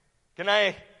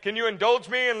 can you indulge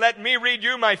me and let me read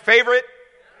you my favorite?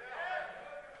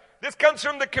 This comes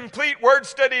from the Complete Word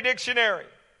Study Dictionary.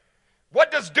 What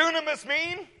does dunamis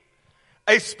mean?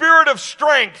 A spirit of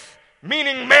strength,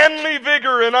 meaning manly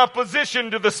vigor in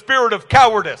opposition to the spirit of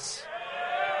cowardice.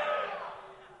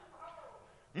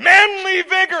 Manly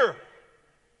vigor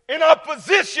in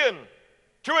opposition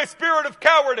to a spirit of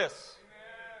cowardice.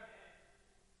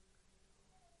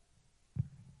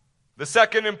 The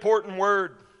second important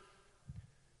word,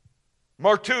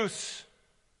 martus.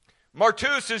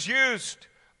 Martus is used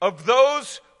of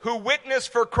those who witness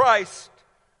for Christ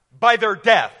by their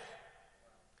death.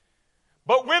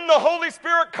 But when the Holy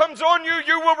Spirit comes on you,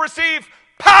 you will receive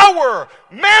power,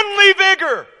 manly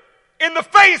vigor in the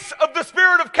face of the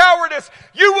spirit of cowardice.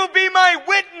 You will be my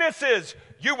witnesses.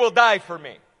 You will die for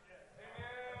me.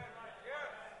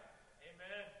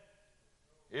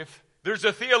 If there's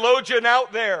a theologian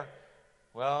out there,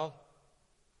 well,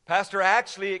 Pastor,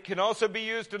 actually it can also be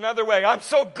used another way. I'm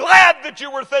so glad that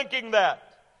you were thinking that.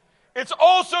 It's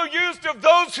also used of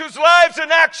those whose lives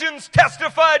and actions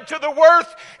testified to the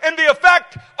worth and the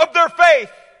effect of their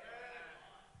faith.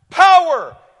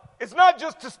 Power is not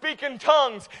just to speak in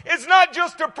tongues. It's not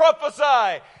just to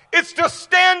prophesy. It's to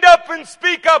stand up and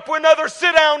speak up when others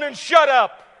sit down and shut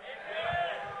up.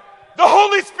 The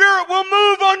Holy Spirit will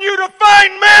move on you to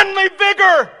find manly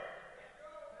vigor,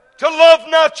 to love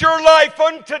not your life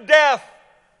unto death,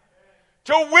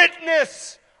 to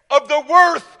witness of the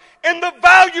worth and the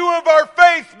value of our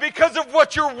faith because of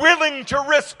what you're willing to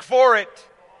risk for it.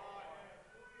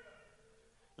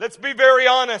 Let's be very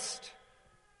honest.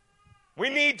 We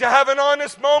need to have an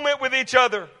honest moment with each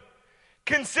other.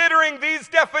 Considering these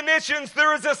definitions,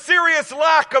 there is a serious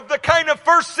lack of the kind of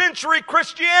first century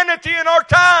Christianity in our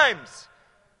times.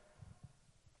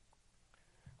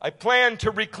 I plan to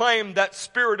reclaim that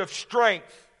spirit of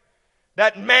strength,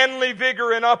 that manly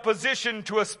vigor in opposition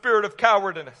to a spirit of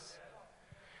cowardice.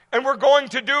 And we're going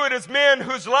to do it as men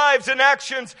whose lives and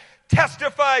actions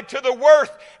testify to the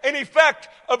worth and effect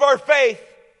of our faith.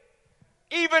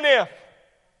 Even if,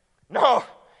 no,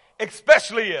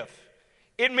 especially if,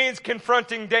 it means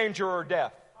confronting danger or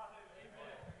death.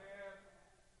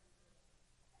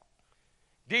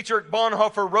 Dietrich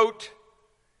Bonhoeffer wrote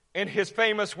in his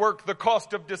famous work, The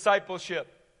Cost of Discipleship,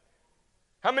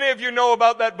 How many of you know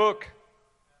about that book?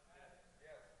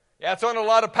 Yeah, it's on a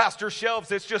lot of pastors'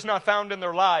 shelves. It's just not found in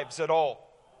their lives at all.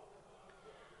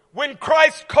 When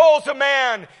Christ calls a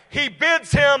man, he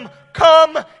bids him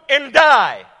come and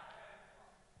die.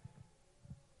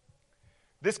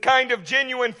 This kind of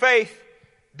genuine faith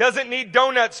doesn't need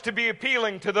donuts to be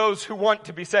appealing to those who want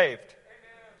to be saved.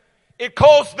 It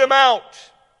calls them out.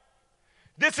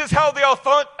 This is how the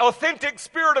authentic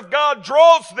Spirit of God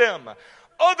draws them.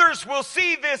 Others will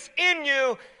see this in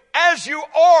you as you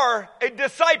are a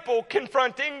disciple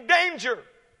confronting danger.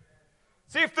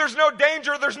 See, if there's no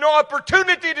danger, there's no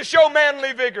opportunity to show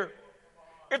manly vigor.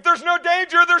 If there's no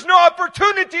danger, there's no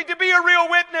opportunity to be a real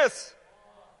witness.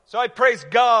 So I praise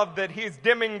God that He's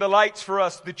dimming the lights for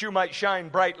us that you might shine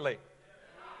brightly.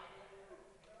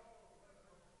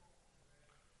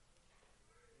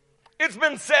 It's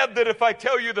been said that if I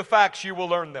tell you the facts, you will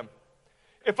learn them.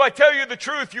 If I tell you the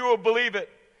truth, you will believe it.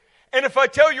 And if I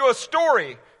tell you a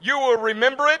story, you will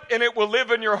remember it and it will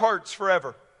live in your hearts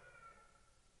forever.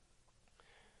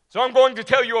 So I'm going to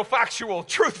tell you a factual,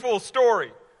 truthful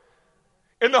story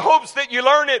in the hopes that you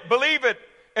learn it, believe it,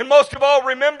 and most of all,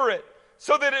 remember it,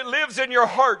 so that it lives in your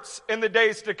hearts in the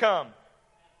days to come.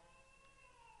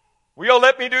 Will you all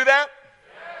let me do that?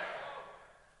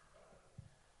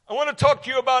 I want to talk to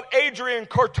you about Adrian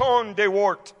Corton de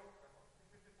Wart.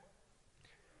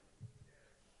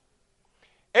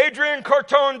 Adrian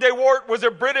Corton de Wart was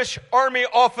a British Army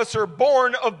officer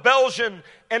born of Belgian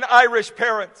and Irish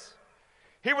parents.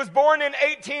 He was born in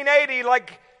 1880.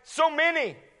 Like so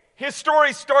many, his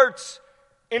story starts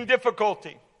in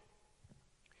difficulty.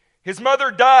 His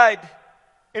mother died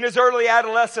in his early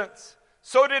adolescence.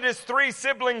 So did his 3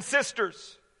 sibling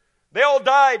sisters. They all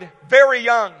died very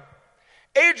young.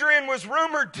 Adrian was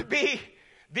rumored to be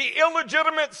the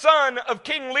illegitimate son of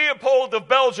King Leopold of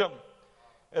Belgium.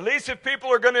 At least if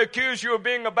people are going to accuse you of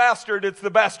being a bastard, it's the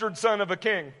bastard son of a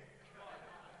king.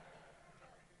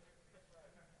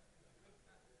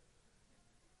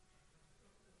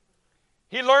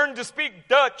 He learned to speak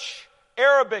Dutch,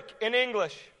 Arabic, and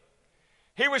English.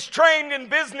 He was trained in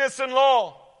business and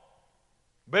law.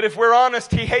 But if we're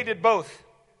honest, he hated both.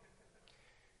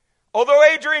 Although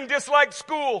Adrian disliked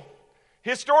school,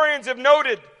 historians have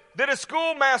noted that a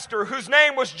schoolmaster whose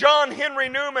name was John Henry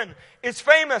Newman is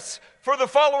famous for the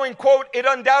following quote. It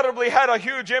undoubtedly had a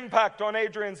huge impact on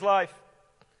Adrian's life.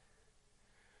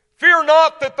 "Fear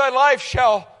not that thy life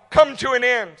shall come to an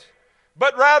end,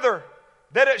 but rather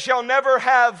that it shall never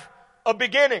have a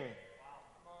beginning."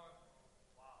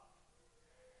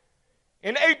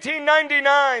 In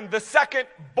 1899, the Second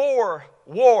Boer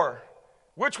War,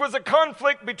 which was a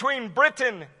conflict between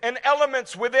Britain and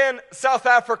elements within South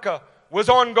Africa, was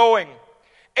ongoing.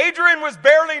 Adrian was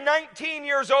barely 19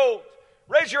 years old.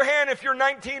 Raise your hand if you're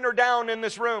 19 or down in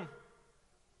this room.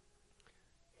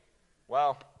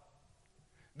 Wow.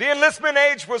 The enlistment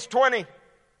age was 20.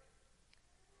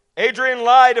 Adrian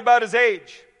lied about his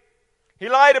age. He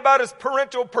lied about his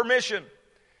parental permission.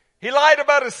 He lied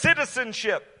about his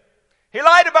citizenship. He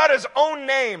lied about his own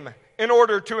name in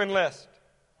order to enlist.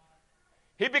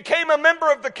 He became a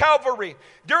member of the cavalry.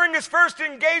 During his first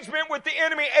engagement with the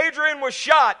enemy, Adrian was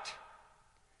shot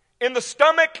in the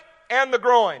stomach and the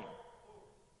groin.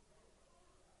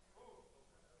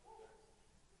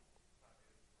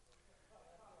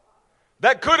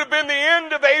 That could have been the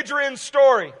end of Adrian's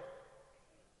story.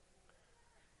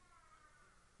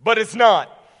 But it's not.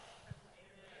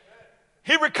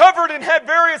 He recovered and had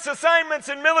various assignments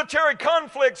in military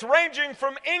conflicts ranging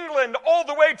from England all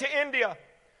the way to India.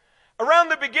 Around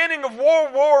the beginning of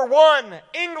World War I,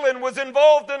 England was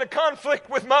involved in a conflict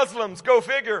with Muslims. Go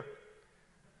figure.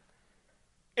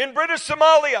 In British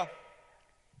Somalia,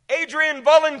 Adrian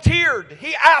volunteered.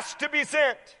 He asked to be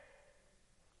sent.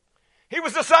 He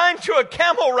was assigned to a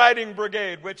camel riding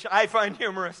brigade, which I find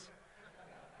humorous.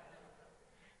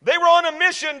 They were on a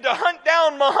mission to hunt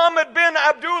down Muhammad bin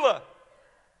Abdullah.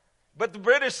 But the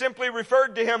British simply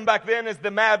referred to him back then as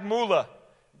the Mad Mullah,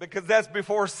 because that's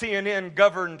before CNN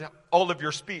governed all of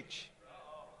your speech.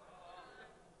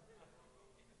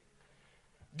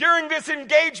 During this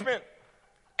engagement,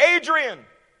 Adrian,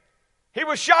 he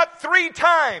was shot 3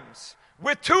 times,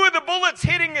 with 2 of the bullets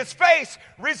hitting his face,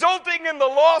 resulting in the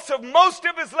loss of most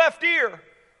of his left ear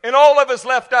and all of his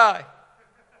left eye.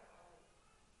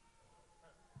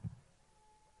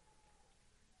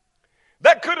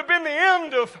 That could have been the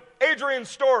end of Adrian's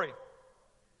story.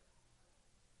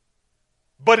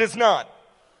 But it's not.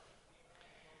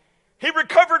 He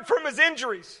recovered from his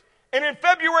injuries. And in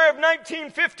February of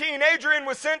 1915, Adrian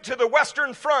was sent to the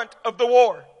Western Front of the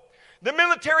war. The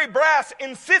military brass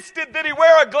insisted that he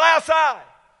wear a glass eye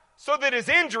so that his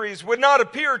injuries would not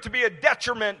appear to be a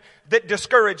detriment that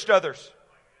discouraged others.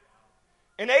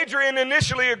 And Adrian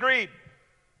initially agreed.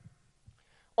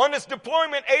 On his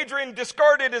deployment, Adrian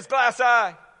discarded his glass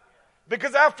eye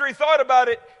because after he thought about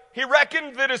it, he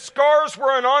reckoned that his scars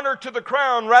were an honor to the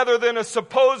crown rather than a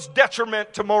supposed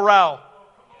detriment to morale.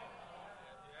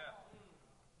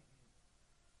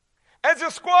 As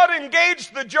the squad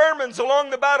engaged the Germans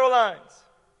along the battle lines,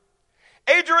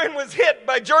 Adrian was hit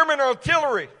by German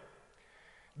artillery.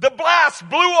 The blast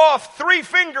blew off 3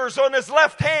 fingers on his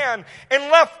left hand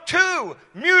and left 2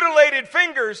 mutilated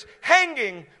fingers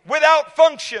hanging without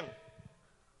function.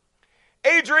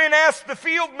 Adrian asked the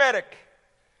field medic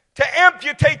to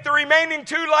amputate the remaining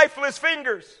 2 lifeless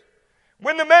fingers.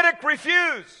 When the medic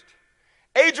refused,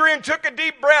 Adrian took a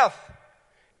deep breath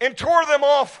and tore them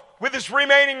off with his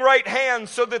remaining right hand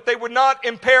so that they would not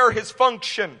impair his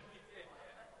function.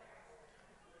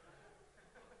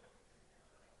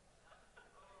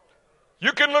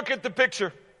 You can look at the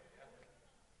picture.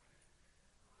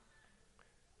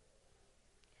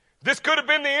 This could have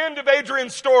been the end of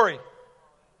Adrian's story.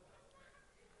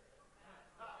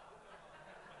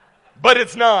 But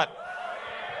it's not.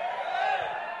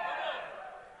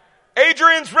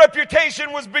 Adrian's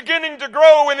reputation was beginning to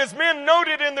grow, and his men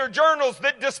noted in their journals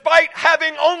that despite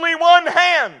having only one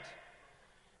hand,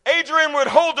 Adrian would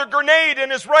hold a grenade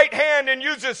in his right hand and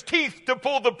use his teeth to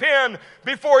pull the pin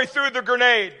before he threw the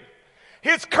grenade.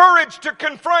 His courage to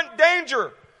confront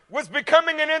danger was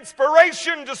becoming an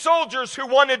inspiration to soldiers who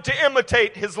wanted to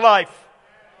imitate his life.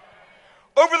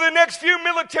 Over the next few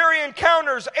military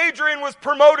encounters, Adrian was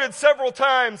promoted several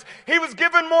times. He was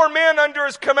given more men under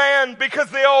his command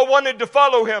because they all wanted to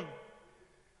follow him.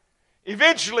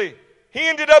 Eventually, he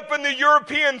ended up in the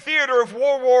European theater of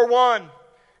World War I,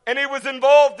 and he was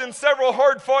involved in several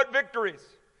hard-fought victories.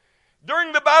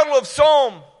 During the Battle of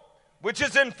Somme, which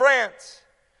is in France,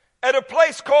 at a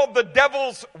place called the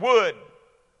Devil's Wood,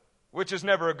 which is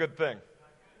never a good thing,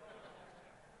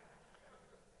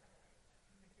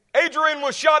 Adrian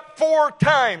was shot 4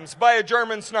 times by a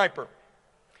German sniper.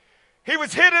 He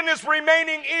was hit in his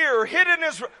remaining ear, hit in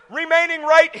his remaining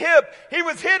right hip. He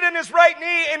was hit in his right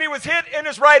knee, and he was hit in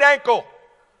his right ankle.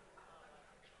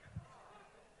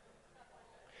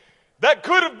 That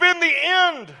could have been the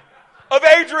end of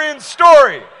Adrian's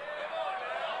story.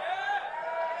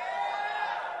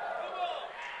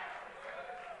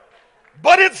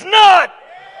 But it's not.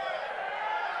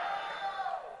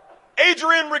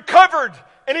 Adrian recovered,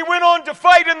 and he went on to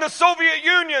fight in the Soviet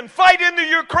Union, fight in the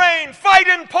Ukraine, fight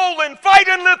in Poland, fight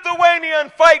in Lithuania,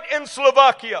 and fight in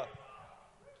Slovakia.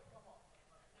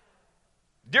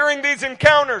 During these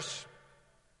encounters,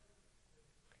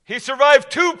 he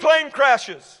survived 2 plane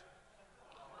crashes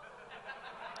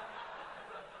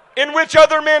in which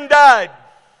other men died.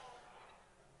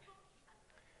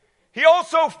 He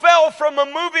also fell from a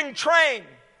moving train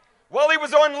while he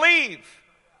was on leave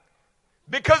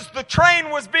because the train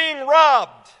was being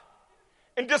robbed.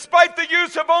 And despite the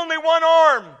use of only one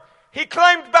arm, he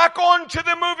climbed back onto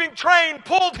the moving train,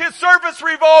 pulled his service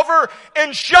revolver,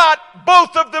 and shot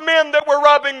both of the men that were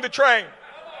robbing the train.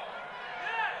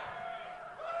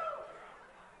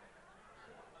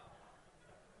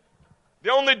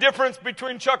 The only difference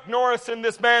between Chuck Norris and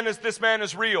this man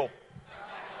is real.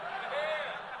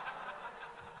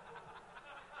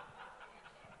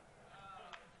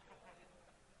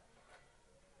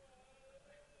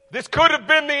 This could have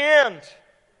been the end,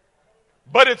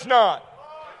 but it's not.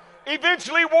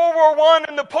 Eventually, World War I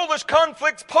and the Polish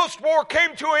conflicts post-war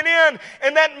came to an end,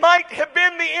 and that might have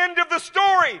been the end of the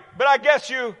story. But I guess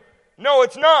you know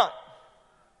it's not.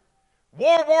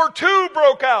 World War II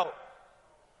broke out,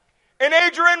 and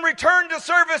Adrian returned to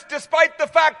service despite the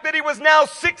fact that he was now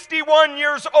 61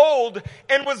 years old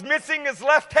and was missing his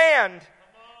left hand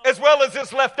as well as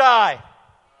his left eye.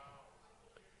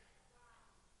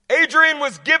 Adrian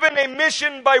was given a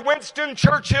mission by Winston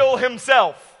Churchill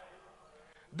himself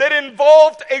that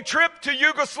involved a trip to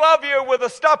Yugoslavia with a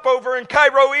stopover in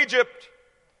Cairo, Egypt.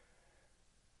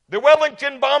 The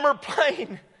Wellington bomber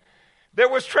plane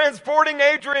that was transporting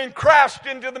Adrian crashed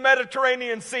into the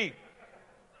Mediterranean Sea.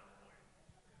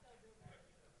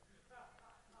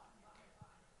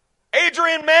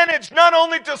 Adrian managed not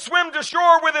only to swim to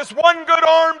shore with his one good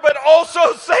arm, but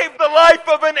also saved the life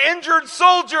of an injured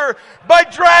soldier by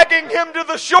dragging him to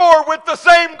the shore with the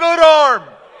same good arm.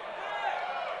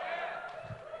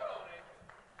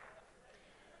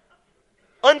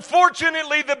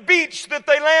 Unfortunately, the beach that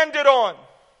they landed on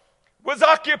was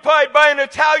occupied by an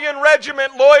Italian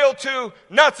regiment loyal to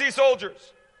Nazi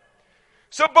soldiers.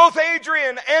 So both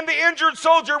Adrian and the injured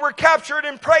soldier were captured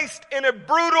and placed in a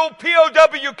brutal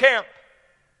POW camp.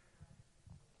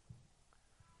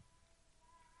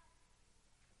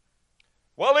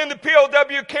 While in the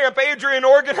POW camp, Adrian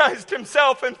organized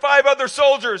himself and 5 other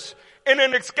soldiers in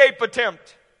an escape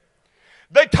attempt.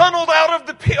 They tunneled out of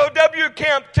the POW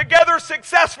camp together,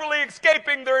 successfully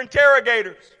escaping their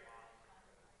interrogators.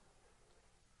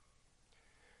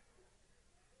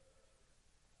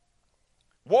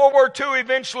 World War II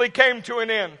eventually came to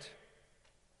an end.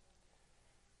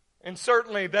 And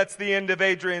certainly that's the end of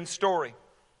Adrian's story.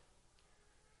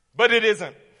 But it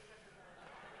isn't.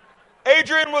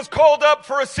 Adrian was called up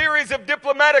for a series of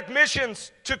diplomatic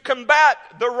missions to combat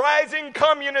the rising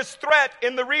communist threat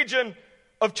in the region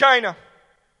of China.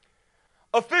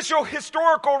 Official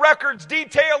historical records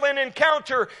detail an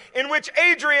encounter in which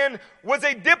Adrian was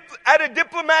at a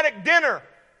diplomatic dinner.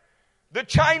 The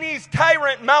Chinese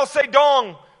tyrant Mao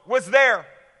Zedong was there.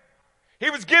 He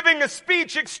was giving a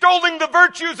speech extolling the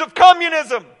virtues of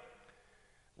communism,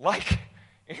 like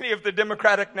any of the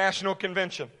Democratic National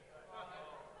Convention.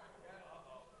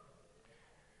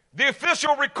 The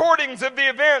official recordings of the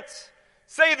events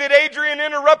say that Adrian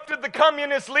interrupted the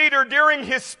communist leader during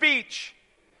his speech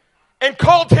and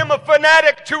called him a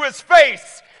fanatic to his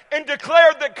face and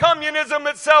declared that communism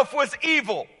itself was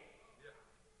evil.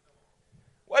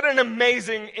 What an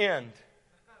amazing end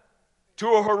to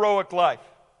a heroic life.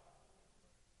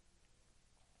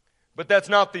 But that's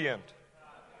not the end.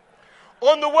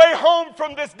 On the way home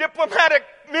from this diplomatic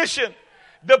mission,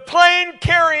 the plane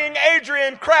carrying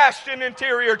Adrian crashed in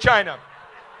interior China.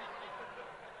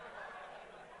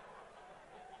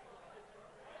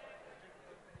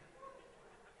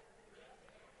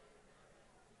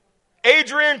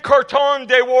 Adrian Carton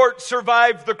de Wart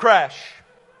survived the crash.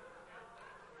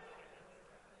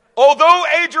 Although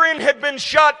Adrian had been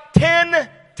shot 10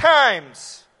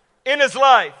 times in his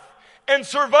life and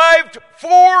survived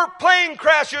 4 plane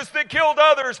crashes that killed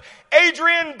others,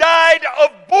 Adrian died of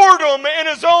boredom in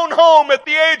his own home at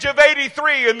the age of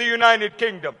 83 in the United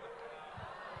Kingdom.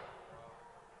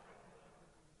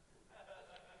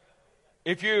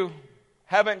 If you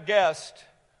haven't guessed,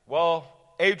 well,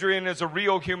 Adrian is a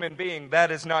real human being.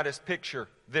 That is not his picture.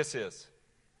 This is.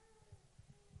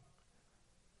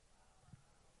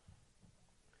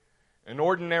 An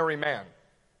ordinary man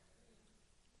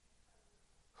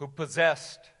who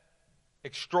possessed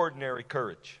extraordinary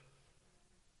courage.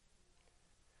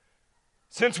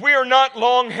 Since we are not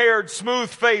long-haired,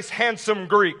 smooth-faced, handsome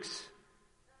Greeks,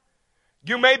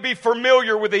 you may be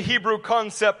familiar with a Hebrew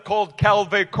concept called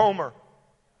Kalve Komer,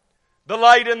 the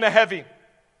light and the heavy.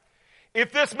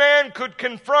 If this man could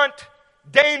confront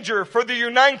danger for the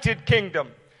United Kingdom,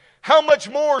 how much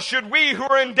more should we who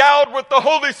are endowed with the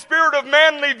Holy Spirit of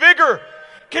manly vigor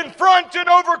confront and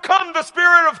overcome the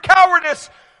spirit of cowardice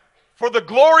for the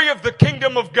glory of the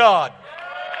kingdom of God?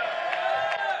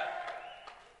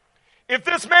 If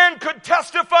this man could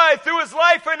testify through his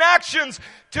life and actions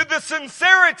to the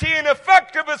sincerity and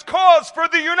effect of his cause for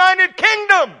the United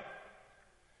Kingdom,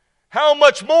 how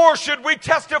much more should we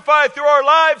testify through our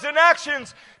lives and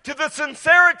actions to the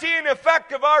sincerity and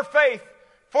effect of our faith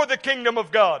for the kingdom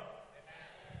of God?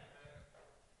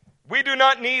 We do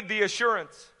not need the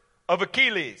assurance of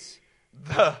Achilles,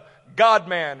 the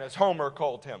God-man, as Homer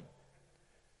called him.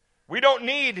 We don't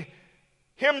need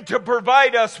him to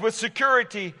provide us with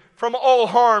security from all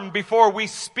harm before we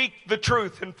speak the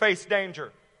truth and face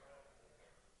danger.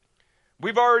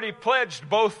 We've already pledged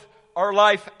both our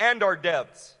life and our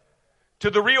deaths to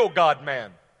the real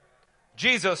God-man,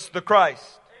 Jesus the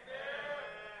Christ.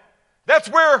 That's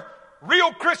where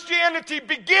real Christianity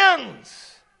begins.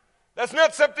 That's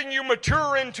not something you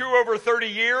mature into over 30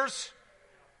 years.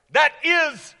 That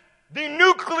is the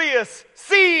nucleus,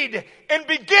 seed, and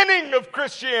beginning of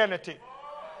Christianity.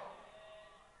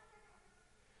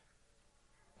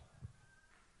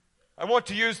 I want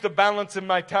to use the balance of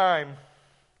my time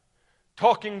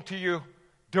talking to you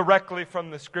directly from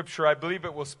the Scripture. I believe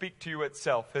it will speak to you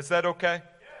itself. Is that okay?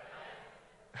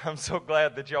 I'm so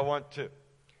glad that y'all want to,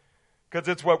 because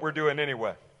it's what we're doing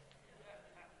anyway.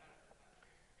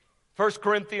 1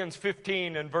 Corinthians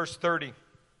 15 and verse 30.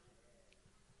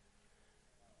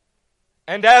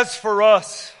 And as for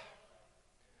us,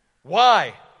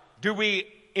 why do we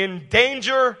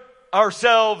endanger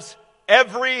ourselves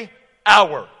every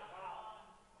hour?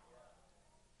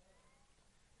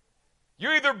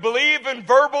 You either believe in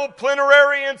verbal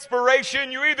plenary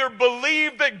inspiration, you either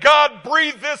believe that God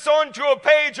breathed this onto a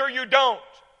page, or you don't.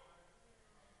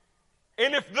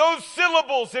 And if those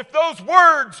syllables, if those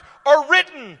words are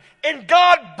written and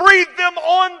God breathed them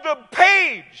on the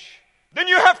page, then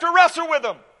you have to wrestle with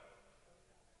them.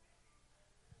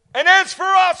 And as for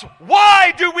us,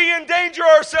 why do we endanger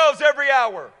ourselves every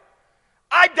hour?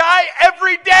 I die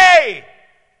every day.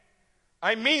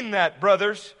 I mean that,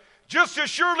 brothers. Just as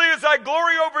surely as I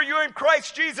glory over you in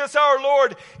Christ Jesus our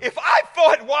Lord, if I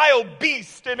fought wild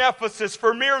beasts in Ephesus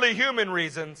for merely human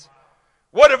reasons,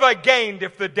 what have I gained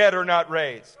if the dead are not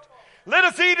raised? Let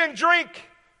us eat and drink,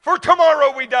 for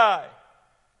tomorrow we die.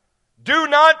 Do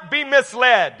not be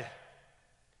misled.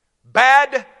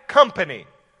 Bad company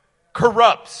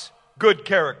corrupts good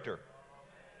character.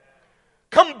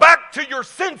 Come back to your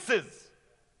senses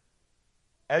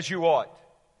as you ought,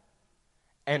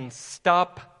 and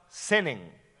stop sinning.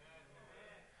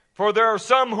 For there are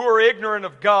some who are ignorant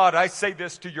of God. I say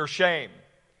this to your shame.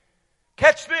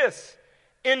 Catch this.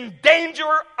 Endanger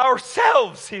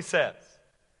ourselves, he says.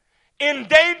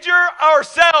 Endanger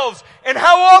ourselves. And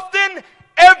how often?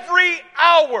 Every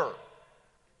hour.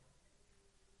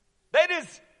 That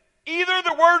is either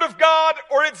the Word of God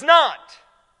or it's not.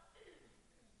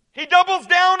 He doubles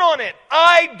down on it.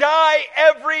 I die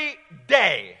every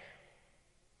day.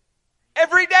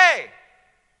 Every day.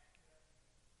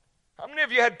 How many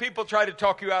of you had people try to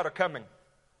talk you out of coming?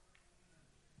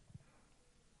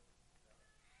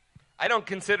 I don't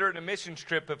consider it a missions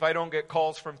trip if I don't get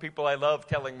calls from people I love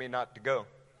telling me not to go.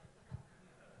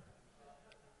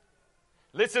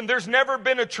 Listen, there's never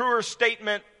been a truer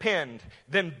statement penned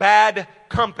than bad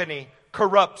company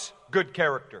corrupts good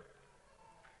character.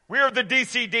 We are the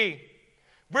DCD.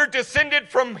 We're descended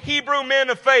from Hebrew men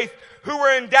of faith who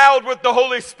were endowed with the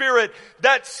Holy Spirit.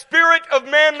 That spirit of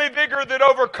manly vigor that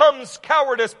overcomes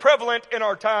cowardice prevalent in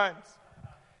our times.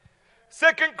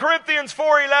 2 Corinthians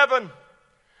 4:11.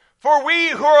 For we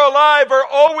who are alive are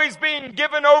always being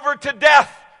given over to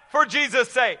death for Jesus'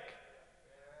 sake,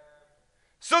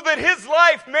 so that His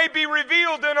life may be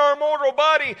revealed in our mortal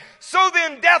body. So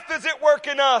then death is at work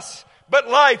in us, but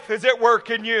life is at work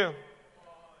in you.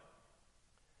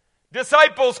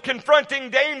 Disciples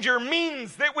confronting danger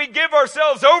means that we give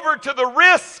ourselves over to the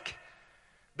risk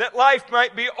that life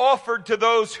might be offered to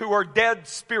those who are dead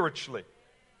spiritually.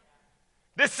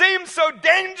 This seems so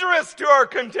dangerous to our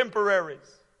contemporaries.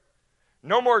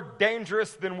 No more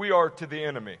dangerous than we are to the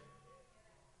enemy.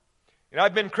 And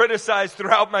I've been criticized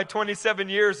throughout my 27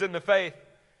 years in the faith.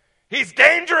 He's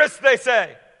dangerous, they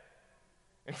say.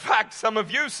 In fact, some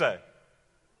of you say.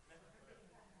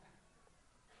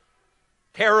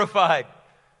 Terrified,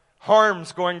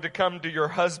 harm's going to come to your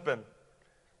husband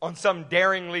on some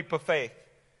daring leap of faith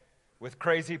with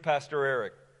crazy Pastor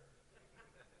Eric.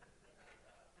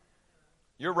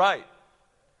 You're right.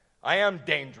 I am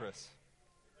dangerous.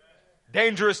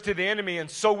 Dangerous to the enemy,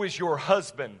 and so is your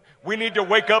husband. We need to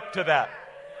wake up to that.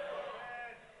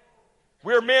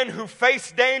 We're men who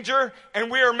face danger, and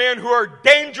we are men who are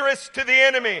dangerous to the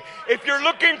enemy. If you're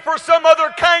looking for some other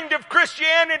kind of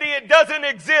Christianity, it doesn't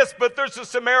exist, but there's a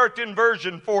Samaritan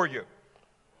version for you.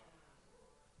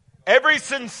 Every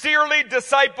sincerely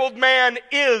discipled man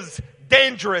is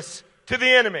dangerous to the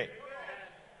enemy.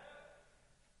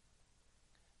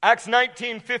 Acts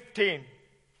 19:15.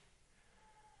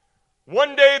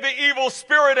 One day the evil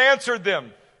spirit answered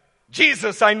them,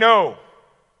 Jesus I know,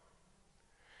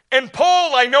 and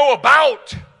Paul I know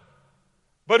about,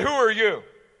 but who are you?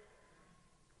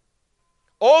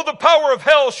 All the power of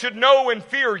hell should know and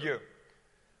fear you,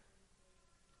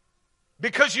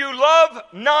 because you love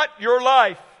not your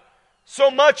life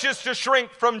so much as to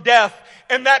shrink from death,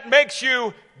 and that makes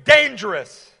you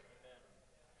dangerous.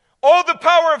 All the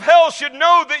power of hell should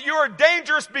know that you are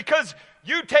dangerous because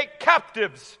you take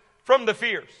captives from the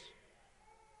fierce.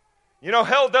 You know,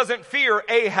 hell doesn't fear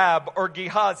Ahab or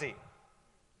Gehazi.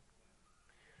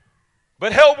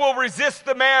 But hell will resist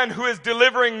the man who is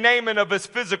delivering Naaman of his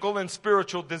physical and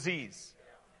spiritual disease.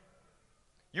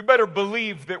 You better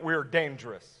believe that we're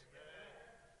dangerous.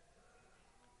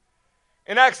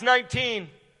 In Acts 19,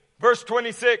 verse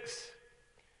 26,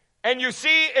 and you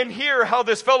see and hear how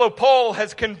this fellow Paul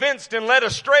has convinced and led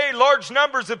astray large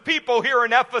numbers of people here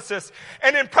in Ephesus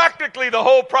and in practically the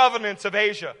whole province of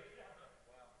Asia.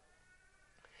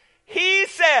 He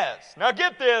says, now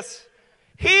get this,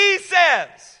 he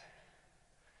says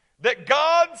that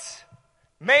gods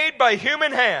made by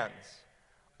human hands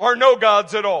are no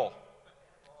gods at all.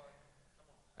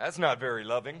 That's not very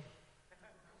loving.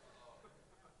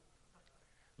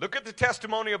 Look at the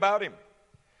testimony about him.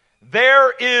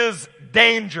 There is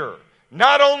danger.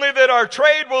 Not only that our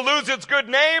trade will lose its good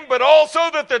name, but also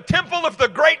that the temple of the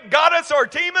great goddess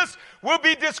Artemis will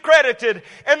be discredited.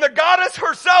 And the goddess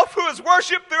herself, who is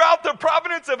worshipped throughout the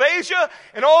province of Asia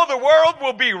and all the world,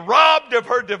 will be robbed of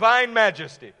her divine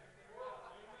majesty.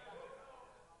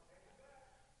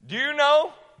 Do you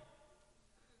know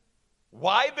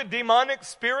why the demonic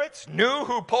spirits knew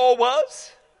who Paul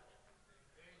was?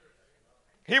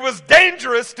 He was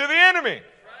dangerous to the enemy.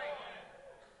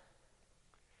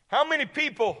 How many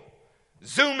people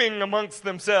zooming amongst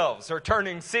themselves are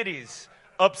turning cities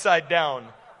upside down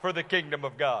for the kingdom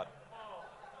of God?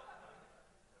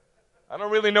 I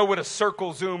don't really know what a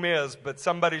circle zoom is, but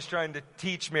somebody's trying to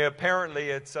teach me. Apparently,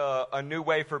 it's a new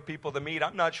way for people to meet.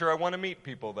 I'm not sure I want to meet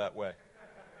people that way.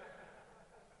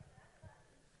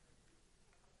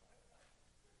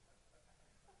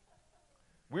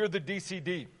 We're the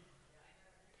DCD,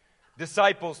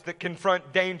 disciples that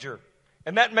confront danger.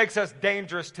 And that makes us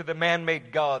dangerous to the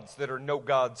man-made gods that are no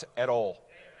gods at all.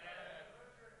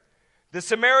 The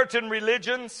Samaritan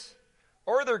religions,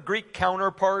 or their Greek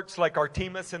counterparts like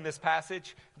Artemis in this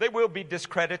passage, they will be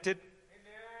discredited.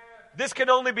 This can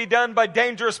only be done by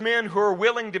dangerous men who are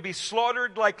willing to be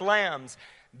slaughtered like lambs,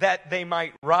 that they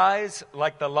might rise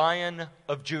like the Lion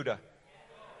of Judah.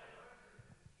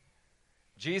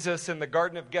 Jesus in the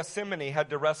Garden of Gethsemane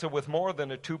had to wrestle with more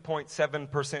than a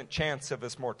 2.7% chance of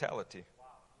his mortality.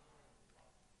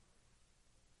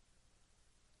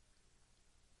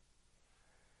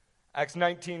 Acts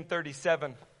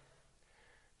 19:37.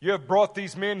 You have brought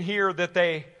these men here that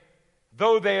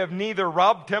though they have neither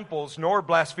robbed temples nor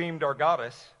blasphemed our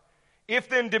goddess. If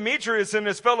then Demetrius and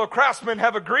his fellow craftsmen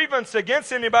have a grievance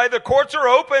against anybody, the courts are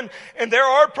open and there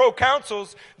are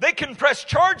proconsuls. They can press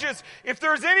charges. If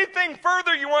there's anything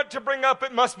further you want to bring up,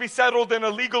 it must be settled in a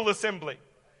legal assembly.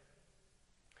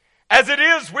 As it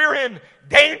is, we're in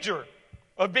danger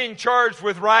of being charged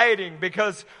with rioting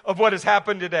because of what has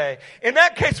happened today. In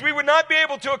that case, we would not be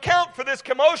able to account for this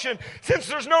commotion since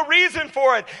there's no reason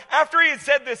for it. After he had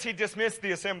said this, he dismissed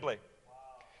the assembly.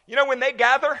 You know, when they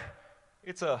gather,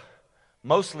 it's a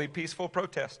mostly peaceful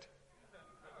protest.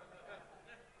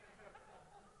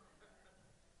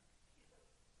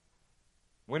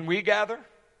 When we gather,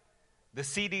 the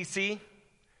CDC,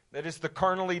 that is the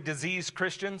carnally diseased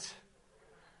Christians,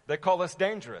 they call us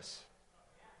dangerous.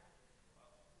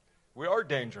 We are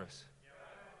dangerous.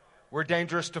 We're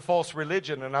dangerous to false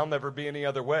religion, and I'll never be any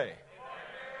other way.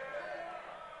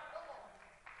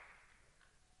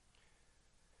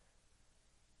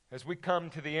 As we come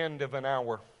to the end of an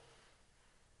hour,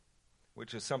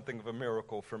 which is something of a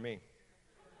miracle for me,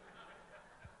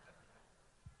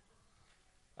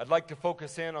 I'd like to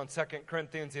focus in on 2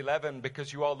 Corinthians 11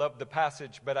 because you all love the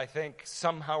passage, but I think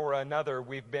somehow or another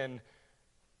we've been,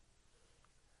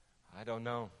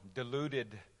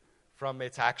 deluded from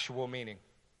its actual meaning.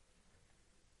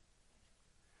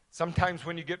 Sometimes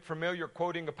when you get familiar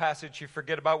quoting a passage, you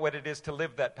forget about what it is to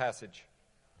live that passage.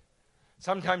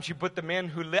 Sometimes you put the men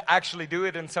who actually do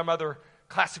it in some other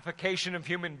classification of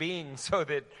human beings so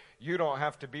that you don't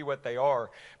have to be what they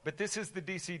are. But this is the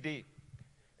DCD,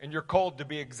 and you're called to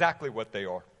be exactly what they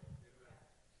are.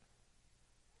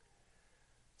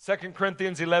 2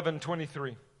 Corinthians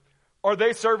 11:23. Are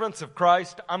they servants of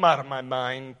Christ? I'm out of my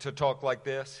mind to talk like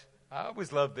this. I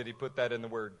always love that he put that in the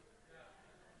word.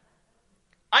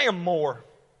 I am more.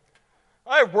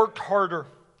 I have worked harder,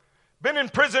 been in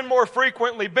prison more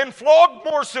frequently, been flogged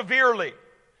more severely,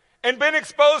 and been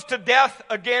exposed to death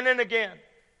again and again.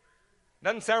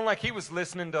 Doesn't sound like he was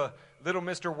listening to little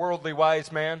Mr. Worldly Wise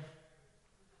Man.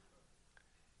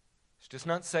 It's just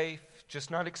not safe, just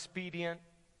not expedient.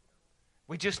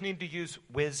 We just need to use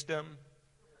wisdom.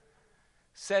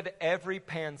 Said every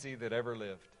pansy that ever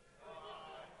lived.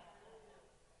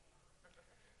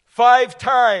 5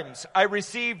 times I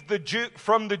received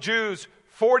from the Jews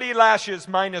 40 lashes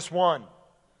minus 1.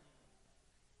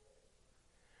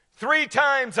 3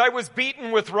 times I was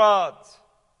beaten with rods.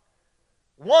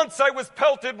 Once I was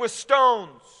pelted with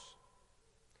stones.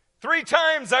 3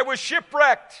 times I was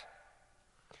shipwrecked.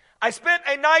 I spent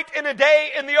a night and a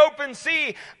day in the open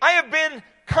sea. I have been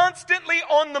constantly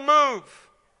on the move.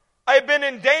 I have been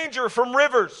in danger from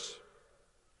rivers.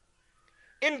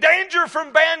 In danger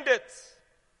from bandits.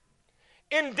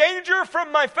 In danger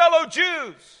from my fellow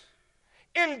Jews.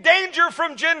 In danger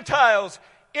from Gentiles.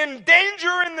 In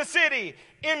danger in the city.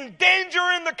 In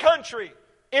danger in the country.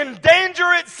 In danger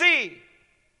at sea.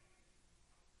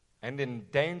 And in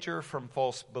danger from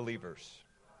false believers.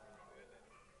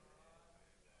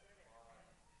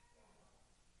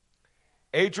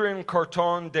 Adrian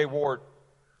Carton de Wart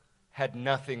had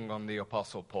nothing on the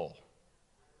Apostle Paul.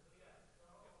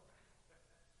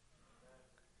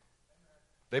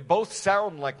 They both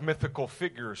sound like mythical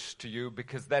figures to you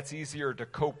because that's easier to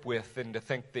cope with than to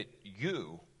think that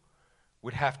you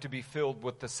would have to be filled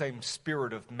with the same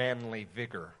spirit of manly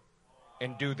vigor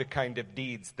and do the kind of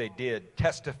deeds they did,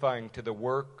 testifying to the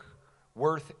work,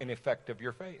 worth, and effect of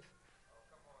your faith.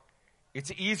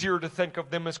 It's easier to think of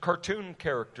them as cartoon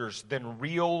characters than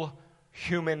real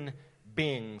human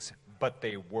beings, but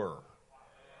they were.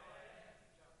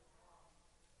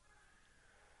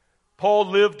 Paul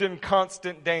lived in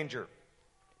constant danger.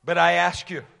 But I ask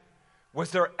you,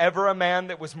 was there ever a man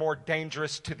that was more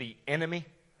dangerous to the enemy?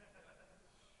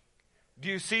 Do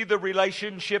you see the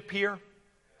relationship here?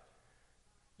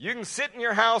 You can sit in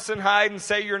your house and hide and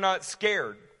say you're not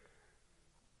scared.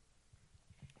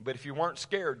 But if you weren't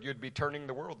scared, you'd be turning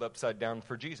the world upside down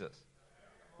for Jesus,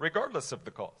 regardless of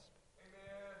the cost.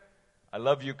 I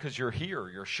love you because you're here.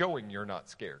 You're showing you're not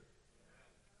scared.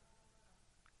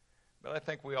 But I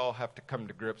think we all have to come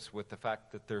to grips with the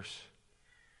fact that there's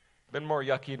been more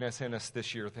yuckiness in us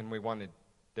this year than we wanted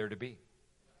there to be.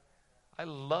 I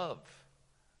love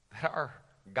that our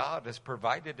God has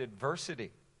provided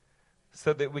adversity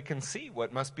so that we can see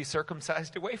what must be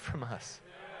circumcised away from us.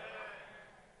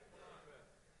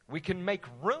 We can make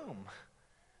room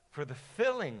for the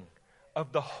filling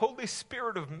of the Holy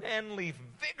Spirit of manly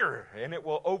vigor, and it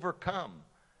will overcome.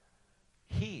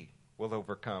 He will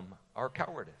overcome our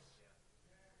cowardice.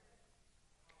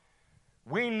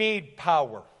 We need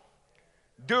power,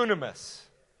 dunamis,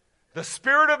 the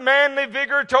spirit of manly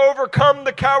vigor to overcome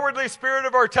the cowardly spirit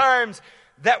of our times,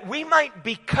 that we might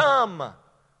become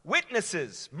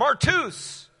witnesses,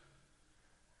 martus,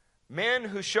 men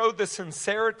who show the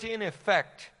sincerity and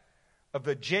effect of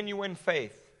the genuine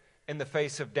faith in the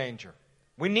face of danger.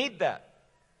 We need that.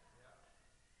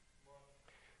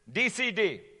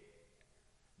 DCD,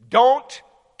 don't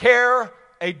care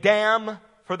a damn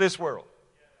for this world.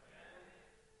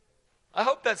 I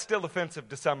hope that's still offensive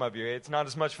to some of you. It's not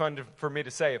as much fun for me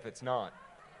to say if it's not.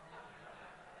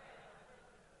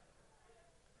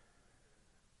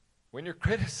 When you're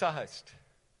criticized,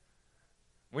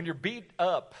 when you're beat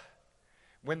up,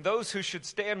 when those who should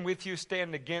stand with you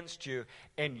stand against you,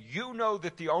 and you know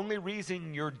that the only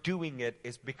reason you're doing it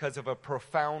is because of a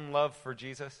profound love for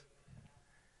Jesus,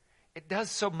 it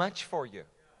does so much for you.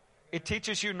 It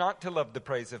teaches you not to love the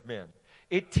praise of men.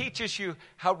 It teaches you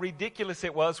how ridiculous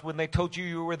it was when they told you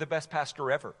you were the best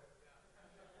pastor ever.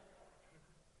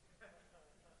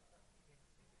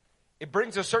 It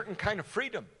brings a certain kind of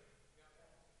freedom.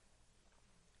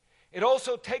 It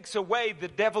also takes away the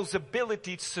devil's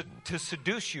ability to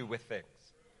seduce you with things.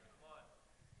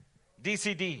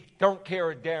 DCD, don't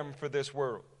care a damn for this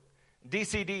world.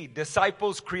 DCD,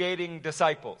 disciples creating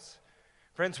disciples.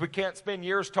 Friends, we can't spend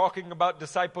years talking about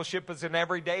discipleship as an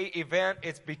everyday event.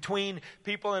 It's between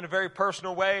people in a very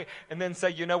personal way, and then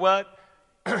say, you know what?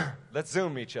 Let's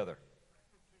Zoom each other.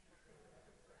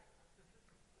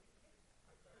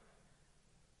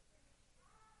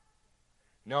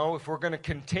 No, if we're going to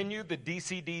continue the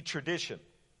DCD tradition,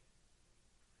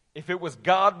 if it was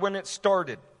God when it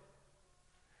started,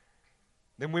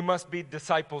 then we must be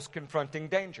disciples confronting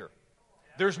danger.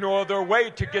 There's no other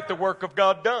way to get the work of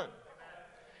God done.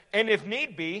 And if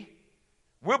need be,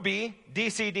 we'll be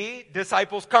DCD,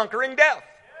 disciples conquering death.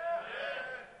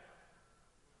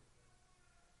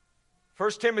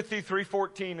 1 Timothy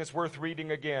 3:14 is worth reading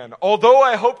again. Although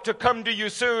I hope to come to you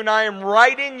soon, I am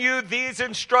writing you these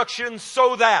instructions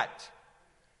so that,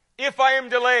 if I am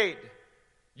delayed,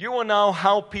 you will know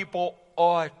how people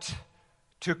ought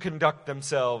to conduct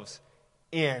themselves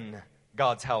in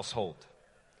God's household,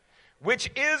 which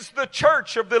is the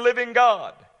church of the living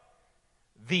God,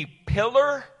 the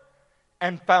pillar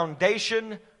and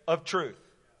foundation of truth.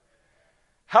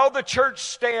 How the church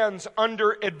stands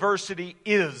under adversity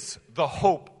is the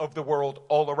hope of the world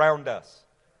all around us.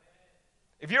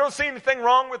 If you don't see anything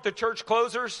wrong with the church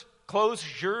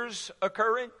closures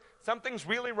occurring, something's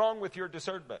really wrong with your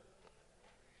discernment.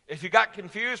 If you got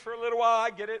confused for a little while,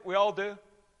 I get it. We all do.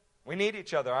 We need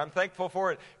each other. I'm thankful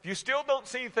for it. If you still don't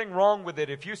see anything wrong with it,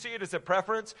 if you see it as a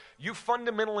preference, you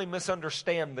fundamentally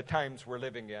misunderstand the times we're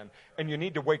living in, and you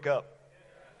need to wake up.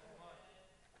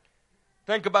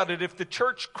 Think about it. If the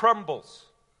church crumbles,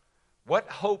 what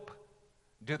hope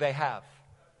do they have?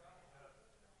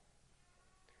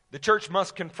 The church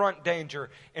must confront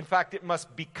danger. In fact, it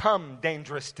must become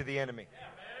dangerous to the enemy.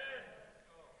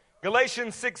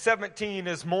 Galatians 6:17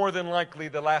 is more than likely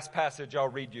the last passage I'll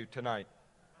read you tonight.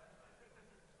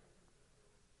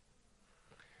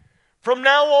 From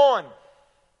now on,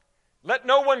 let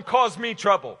no one cause me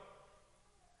trouble,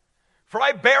 for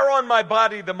I bear on my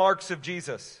body the marks of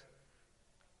Jesus.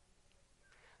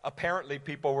 Apparently,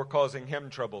 people were causing him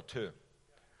trouble too.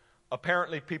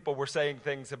 Apparently, people were saying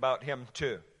things about him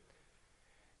too.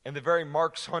 And the very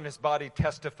marks on his body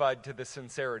testified to the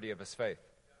sincerity of his faith.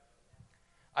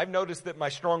 I've noticed that my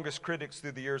strongest critics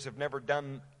through the years have never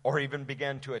done or even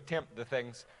began to attempt the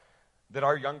things that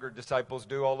our younger disciples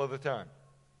do all of the time.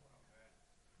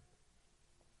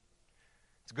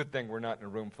 It's a good thing we're not in a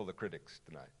room full of critics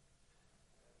tonight.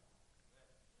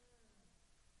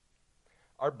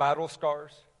 Our battle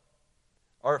scars,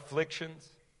 our afflictions,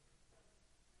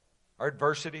 our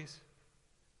adversities,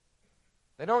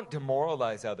 they don't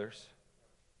demoralize others.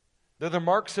 They're the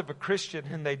marks of a Christian,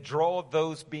 and they draw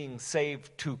those being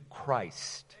saved to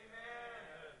Christ.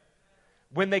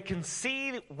 When they can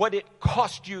see what it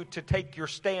cost you to take your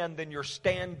stand, then your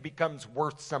stand becomes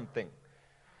worth something.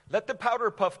 Let the powder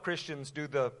puff Christians do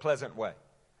the pleasant way.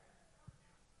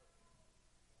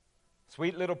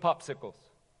 Sweet little popsicles.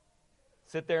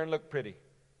 Sit there and look pretty.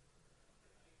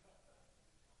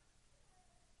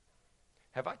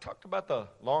 Have I talked about the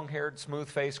long-haired,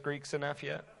 smooth-faced Greeks enough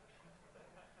yet?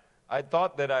 I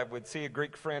thought that I would see a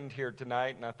Greek friend here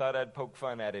tonight, and I thought I'd poke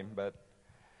fun at him, but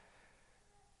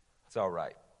it's all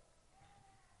right.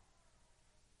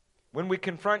 When we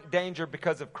confront danger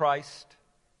because of Christ,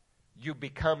 you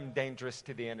become dangerous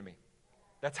to the enemy.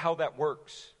 That's how that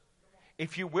works.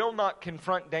 If you will not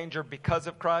confront danger because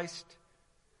of Christ,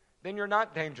 then you're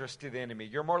not dangerous to the enemy.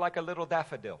 You're more like a little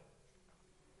daffodil.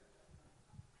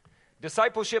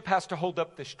 Discipleship has to hold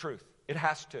up this truth. It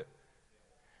has to.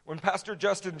 When Pastor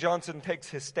Justin Johnson takes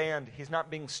his stand, he's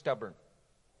not being stubborn.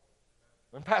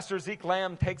 When Pastor Zeke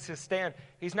Lamb takes his stand,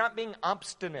 he's not being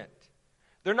obstinate.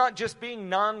 They're not just being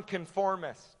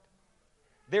nonconformist.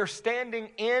 They're standing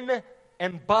in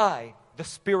and by the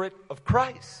Spirit of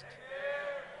Christ.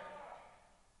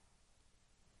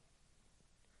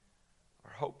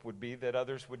 Our hope would be that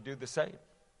others would do the same.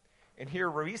 And here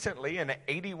recently, an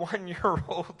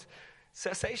 81-year-old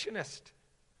cessationist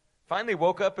finally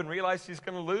woke up and realized he's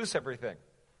going to lose everything.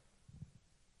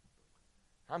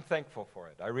 I'm thankful for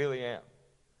it. I really am.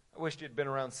 I wished he'd been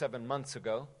around 7 months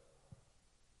ago.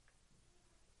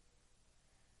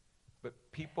 But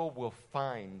people will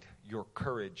find your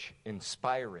courage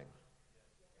inspiring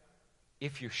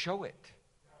if you show it,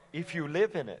 if you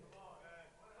live in it.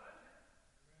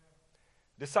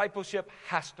 Discipleship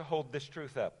has to hold this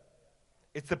truth up.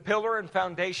 It's the pillar and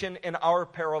foundation in our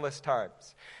perilous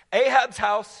times. Ahab's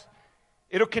house,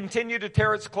 it'll continue to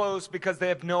tear its clothes because they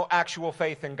have no actual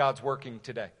faith in God's working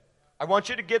today. I want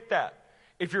you to get that.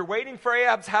 If you're waiting for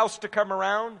Ahab's house to come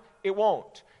around, it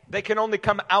won't. They can only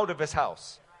come out of his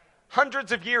house.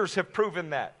 Hundreds of years have proven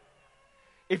that.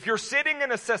 If you're sitting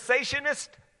in a cessationist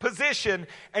position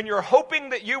and you're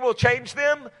hoping that you will change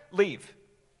them, leave.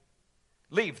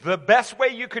 Leave. The best way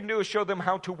you can do is show them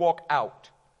how to walk out.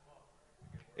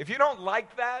 If you don't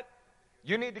like that,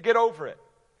 you need to get over it.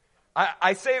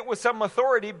 I say it with some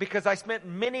authority because I spent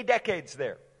many decades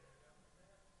there.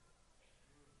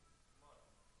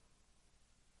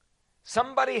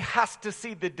 Somebody has to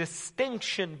see the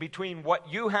distinction between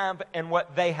what you have and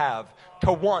what they have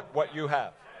to want what you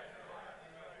have.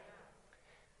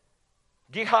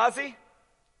 Gehazi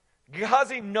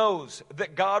knows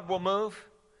that God will move,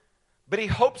 but he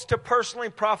hopes to personally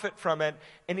profit from it,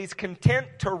 and he's content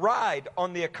to ride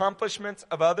on the accomplishments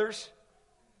of others.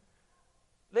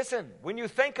 Listen, when you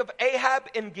think of Ahab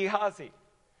and Gehazi,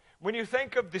 when you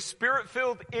think of the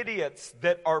spirit-filled idiots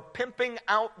that are pimping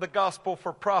out the gospel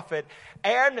for profit,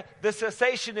 and the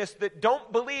cessationists that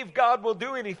don't believe God will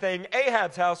do anything,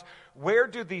 Ahab's house, where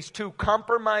do these two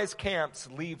compromised camps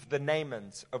leave the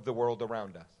Naamans of the world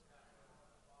around us?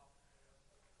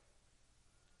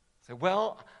 Say,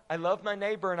 well, I love my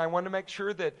neighbor and I want to make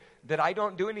sure that I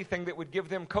don't do anything that would give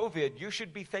them COVID. You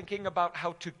should be thinking about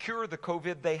how to cure the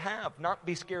COVID they have, not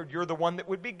be scared you're the one that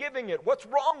would be giving it. What's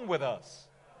wrong with us?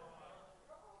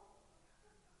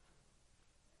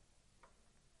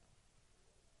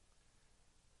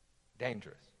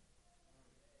 Dangerous.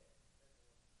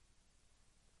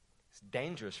 It's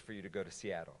dangerous for you to go to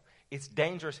Seattle. It's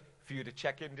dangerous for you to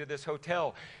check into this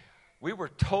hotel. We were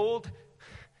told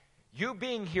you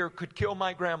being here could kill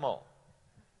my grandma.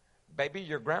 Baby,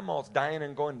 your grandma's dying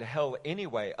and going to hell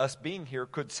anyway. Us being here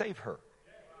could save her.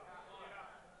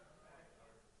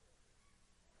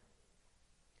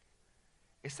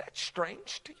 Is that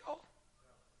strange to y'all?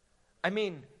 I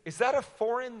mean, is that a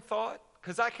foreign thought?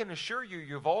 Because I can assure you,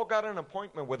 you've all got an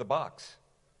appointment with a box.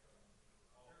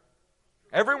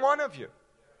 Every one of you.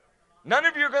 None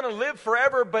of you are going to live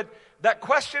forever, but that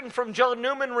question from John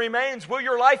Newman remains, will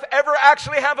your life ever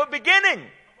actually have a beginning?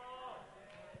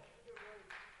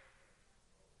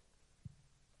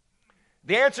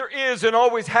 The answer is and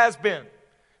always has been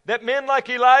that men like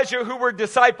Elijah who were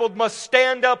discipled must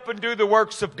stand up and do the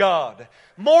works of God.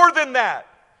 More than that,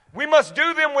 we must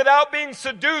do them without being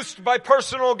seduced by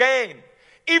personal gain.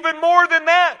 Even more than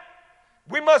that,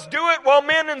 we must do it while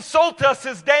men insult us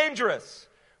as dangerous.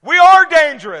 We are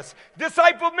dangerous.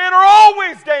 Discipled men are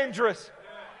always dangerous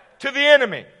to the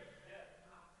enemy.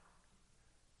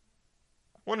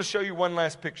 I want to show you one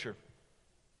last picture.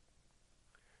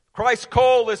 Christ's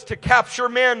call is to capture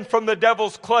men from the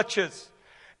devil's clutches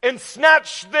and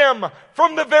snatch them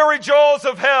from the very jaws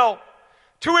of hell,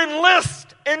 to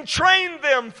enlist and train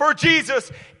them for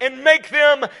Jesus and make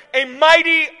them a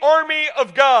mighty army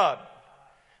of God.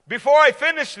 Before I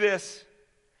finish this,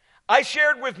 I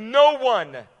shared with no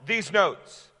one these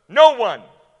notes. No one.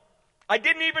 I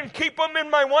didn't even keep them in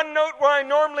my OneNote where I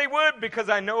normally would, because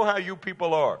I know how you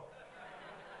people are.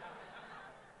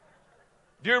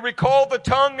 Do you recall the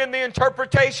tongue and the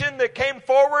interpretation that came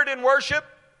forward in worship?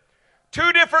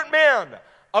 Two different men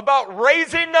about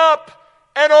raising up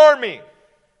an army.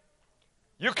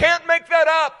 You can't make that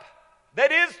up.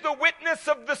 That is the witness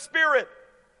of the Spirit.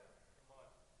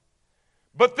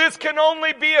 But this can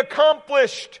only be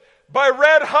accomplished by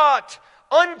red hot,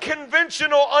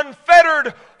 unconventional,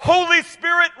 unfettered Holy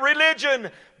Spirit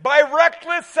religion, by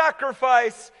reckless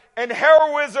sacrifice and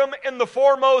heroism in the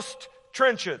foremost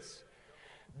trenches.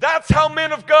 That's how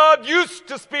men of God used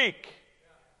to speak.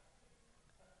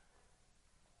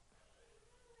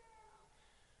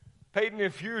 Peyton,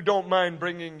 if you don't mind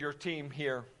bringing your team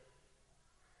here.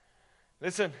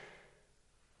 Listen,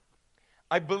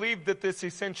 I believe that this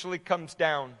essentially comes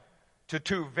down to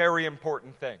two very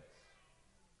important things.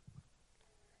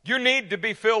 You need to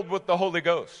be filled with the Holy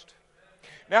Ghost.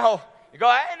 Now, you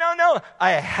go, no,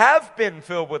 I have been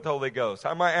filled with the Holy Ghost.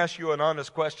 I might ask you an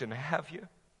honest question. Have you?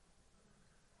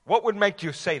 What would make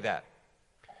you say that?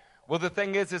 Well, the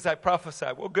thing is I prophesy.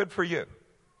 Well, good for you.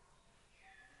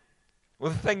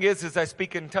 Well, the thing is I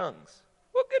speak in tongues.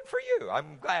 Well, good for you.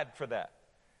 I'm glad for that.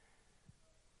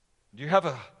 Do you have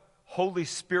a Holy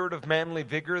Spirit of manly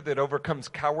vigor that overcomes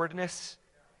cowardice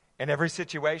in every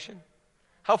situation?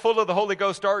 How full of the Holy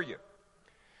Ghost are you?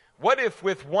 What if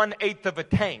with 1/8 of a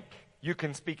tank you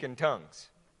can speak in tongues?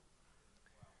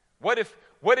 What if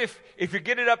you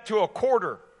get it up to a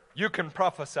quarter, you can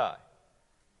prophesy?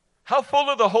 How full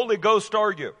of the Holy Ghost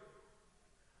are you?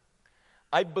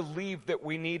 I believe that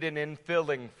we need an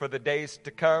infilling for the days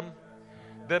to come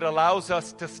that allows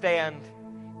us to stand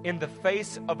in the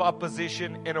face of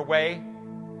opposition in a way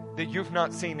that you've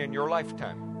not seen in your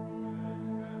lifetime.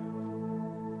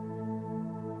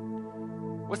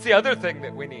 What's the other thing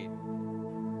that we need?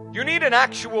 You need an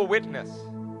actual witness.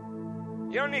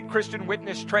 You don't need Christian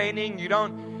witness training. You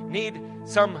don't need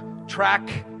some track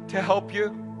to help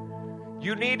you.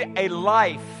 You need a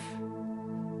life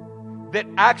that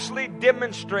actually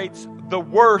demonstrates the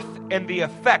worth and the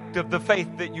effect of the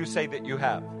faith that you say that you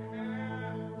have.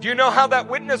 Do you know how that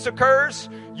witness occurs?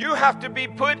 You have to be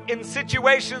put in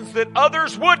situations that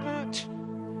others wouldn't,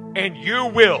 and you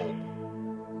will.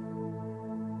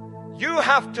 You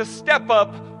have to step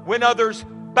up when others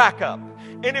back up.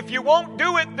 And if you won't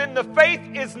do it, then the faith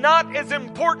is not as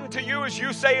important to you as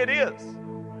you say it is.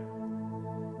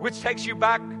 Which takes you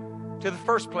back to the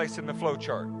first place in the flow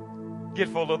chart. Get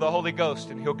full of the Holy Ghost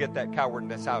and He'll get that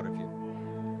cowardness out of you.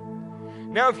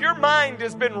 Now, if your mind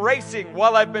has been racing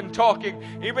while I've been talking,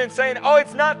 you've been saying, oh,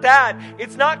 it's not that.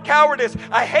 It's not cowardice.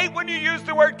 I hate when you use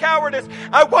the word cowardice.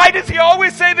 Why does he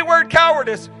always say the word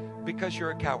cowardice? Because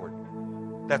you're a coward.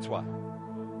 That's why.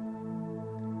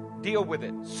 Deal with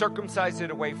it. Circumcise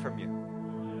it away from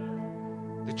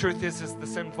you. The truth is the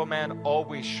sinful man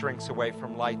always shrinks away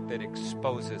from light that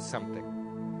exposes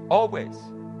something. Always.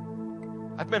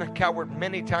 I've been a coward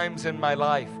many times in my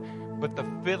life, but the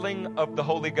filling of the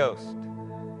Holy Ghost.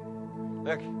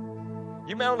 Look,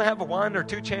 you may only have 1 or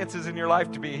 2 chances in your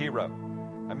life to be a hero.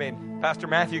 I mean, Pastor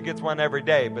Matthew gets one every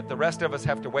day, but the rest of us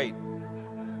have to wait.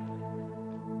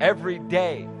 Every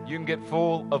day you can get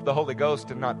full of the Holy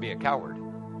Ghost and not be a coward.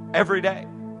 Every day.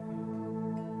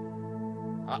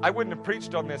 I wouldn't have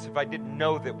preached on this if I didn't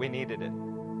know that we needed it.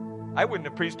 I wouldn't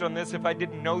have preached on this if I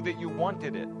didn't know that you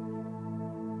wanted it.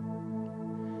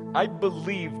 I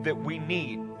believe that we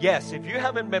need, yes, if you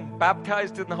haven't been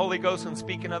baptized in the Holy Ghost and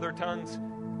speak in other tongues,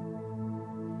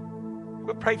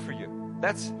 we'll pray for you.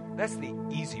 That's the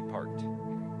easy part.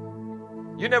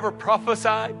 You never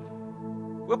prophesied,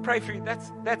 we'll pray for you.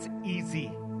 That's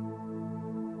easy.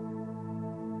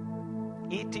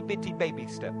 Itty bitty baby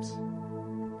steps.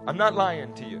 I'm not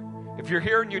lying to you. If you're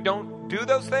here and you don't do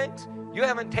those things, you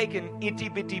haven't taken itty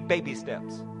bitty baby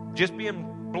steps. Just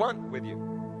being blunt with you.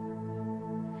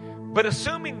 But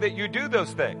assuming that you do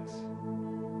those things,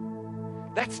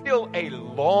 that's still a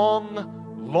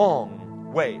long,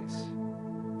 long ways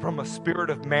from a spirit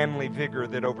of manly vigor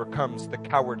that overcomes the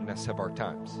cowardness of our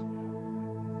times.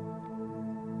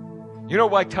 You know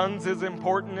why tongues is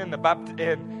important and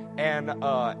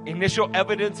initial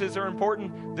evidences are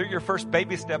important? They're your first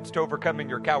baby steps to overcoming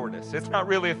your cowardice. It's not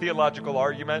really a theological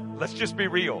argument. Let's just be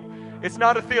real. It's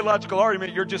not a theological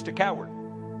argument. You're just a coward.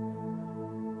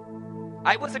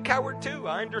 I was a coward too,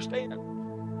 I understand.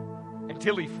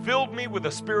 Until he filled me with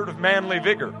a spirit of manly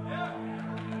vigor.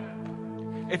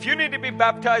 If you need to be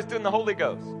baptized in the Holy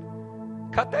Ghost,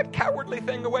 cut that cowardly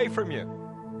thing away from you.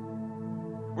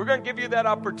 We're going to give you that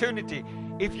opportunity.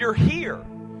 If you're here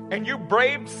and you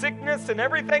braved sickness and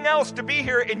everything else to be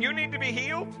here and you need to be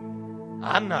healed,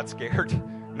 I'm not scared.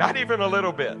 Not even a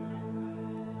little bit.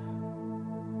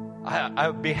 I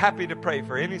would be happy to pray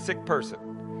for any sick person.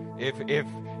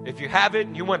 If you have it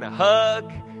and you want to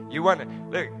hug, you want to,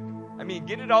 look, I mean,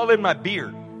 get it all in my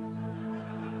beard.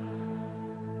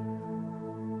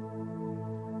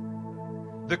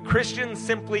 The Christian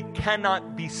simply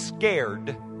cannot be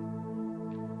scared.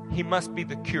 He must be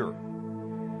the cure.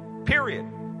 Period.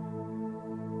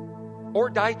 Or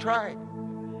die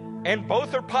trying. And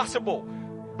both are possible.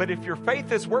 But if your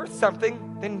faith is worth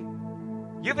something,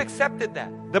 then you've accepted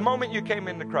that the moment you came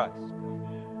into Christ.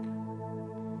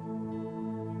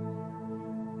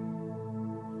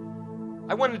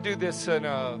 I want to do this in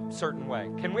a certain way.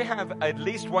 Can we have at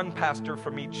least one pastor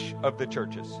from each of the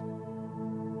churches?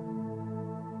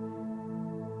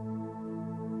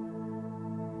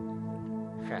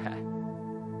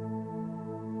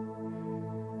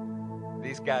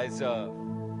 These guys,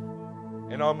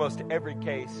 in almost every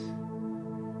case,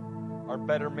 are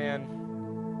better men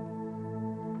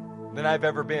than I've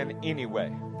ever been anyway.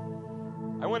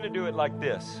 I want to do it like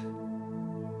this.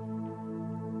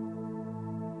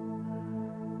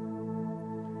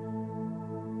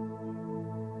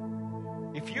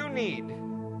 If you need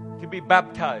to be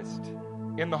baptized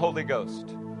in the Holy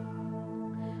Ghost,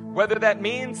 whether that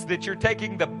means that you're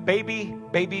taking the baby,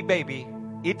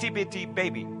 itty-bitty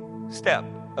baby step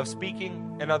of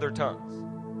speaking in other tongues,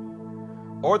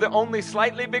 or the only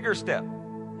slightly bigger step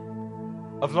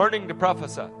of learning to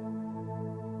prophesy,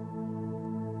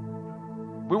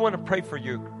 we want to pray for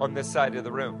you on this side of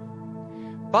the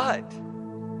room. But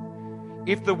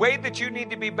if the way that you need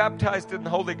to be baptized in the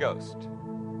Holy Ghost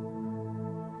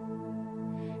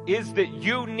is that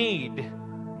you need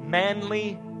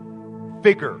manly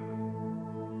vigor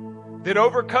that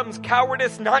overcomes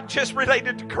cowardice, not just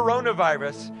related to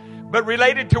coronavirus, but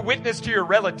related to witness to your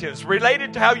relatives,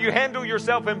 related to how you handle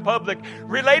yourself in public,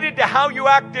 related to how you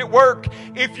act at work.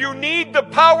 If you need the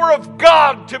power of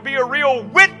God to be a real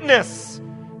witness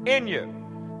in you,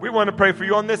 we want to pray for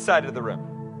you on this side of the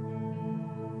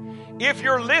room. If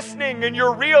you're listening and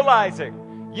you're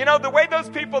realizing, you know, the way those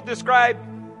people describe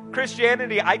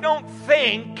Christianity, I don't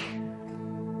think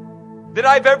that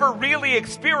I've ever really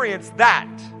experienced that.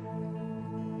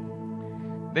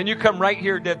 Then you come right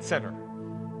here dead center.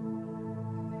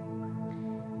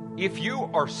 If you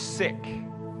are sick,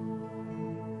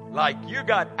 like you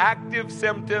got active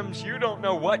symptoms, you don't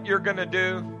know what you're going to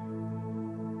do,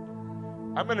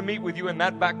 I'm going to meet with you in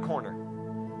that back corner.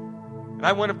 And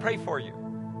I want to pray for you.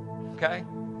 Okay?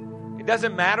 It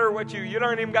doesn't matter what you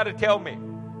don't even got to tell me.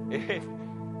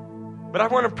 But I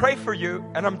want to pray for you,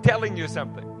 and I'm telling you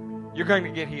something. You're going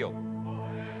to get healed.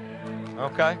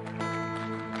 Okay?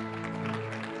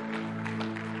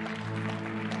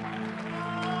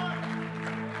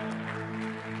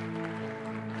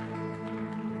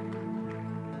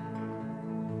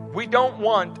 We don't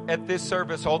want at this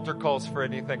service altar calls for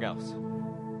anything else.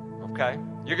 Okay?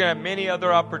 You're going to have many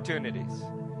other opportunities.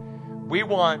 We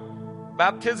want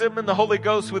baptism in the Holy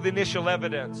Ghost with initial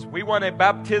evidence. We want a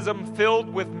baptism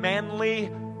filled with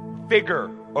manly vigor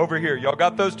over here. Y'all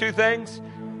got those two things?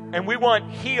 And we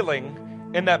want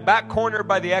healing in that back corner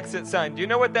by the exit sign. Do you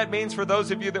know what that means for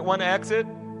those of you that want to exit?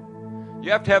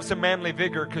 You have to have some manly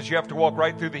vigor because you have to walk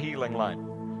right through the healing line.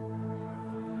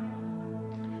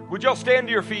 Would y'all stand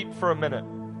to your feet for a minute?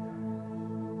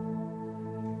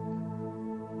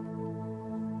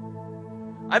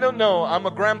 I don't know. I'm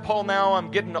a grandpa now.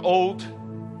 I'm getting old.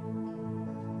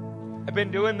 I've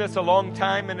been doing this a long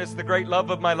time, and it's the great love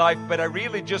of my life, but I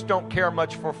really just don't care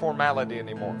much for formality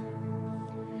anymore.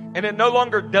 And it no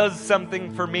longer does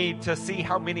something for me to see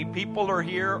how many people are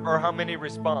here or how many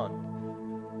respond.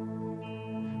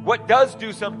 What does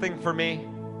do something for me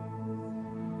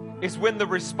is when the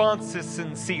response is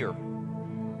sincere.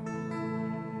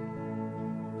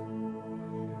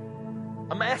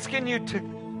 I'm asking you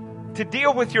to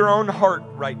deal with your own heart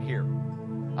right here.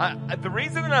 The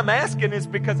reason that I'm asking is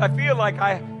because I feel like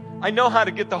I know how to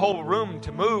get the whole room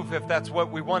to move if that's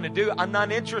what we want to do. I'm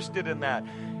not interested in that.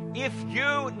 If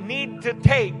you need to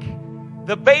take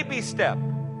the baby step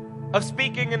of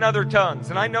speaking in other tongues,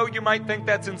 and I know you might think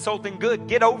that's insulting, good,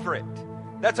 get over it.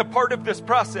 That's a part of this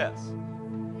process.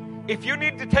 If you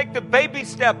need to take the baby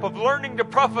step of learning to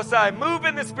prophesy, move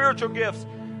in the spiritual gifts,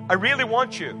 I really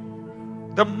want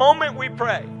you, the moment we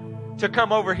pray, to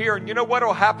come over here. And you know what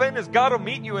will happen is God will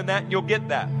meet you in that and you'll get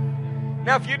that.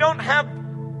 Now, if you don't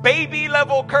have baby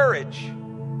level courage,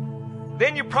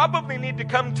 then you probably need to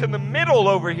come to the middle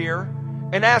over here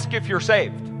and ask if you're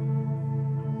saved.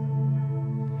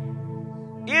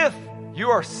 If you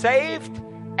are saved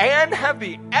and have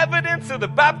the evidence of the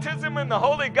baptism in the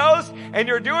Holy Ghost and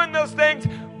you're doing those things,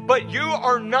 but you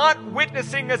are not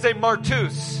witnessing as a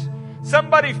martus,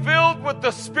 somebody filled with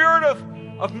the spirit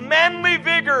of manly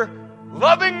vigor,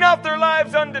 loving not their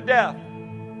lives unto death,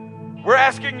 we're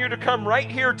asking you to come right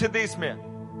here to these men.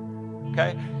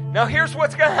 Okay? Now here's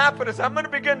what's going to happen is I'm going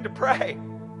to begin to pray.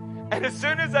 And as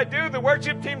soon as I do, the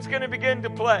worship team's going to begin to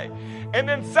play. And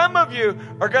then some of you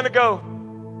are going to go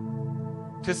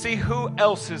to see who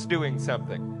else is doing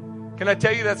something. Can I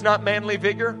tell you that's not manly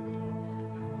vigor?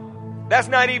 That's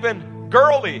not even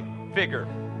girly vigor.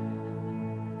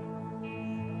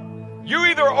 You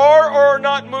either are or are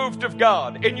not moved of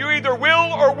God. And you either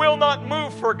will or will not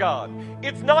move for God.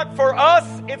 It's not for us.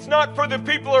 It's not for the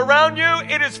people around you.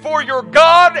 It is for your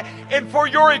God and for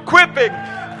your equipping.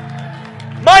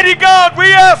 Mighty God,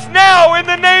 we ask now in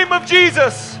the name of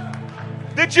Jesus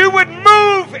that you would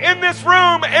move in this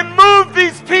room and move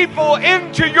these people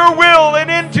into your will and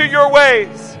into your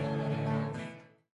ways.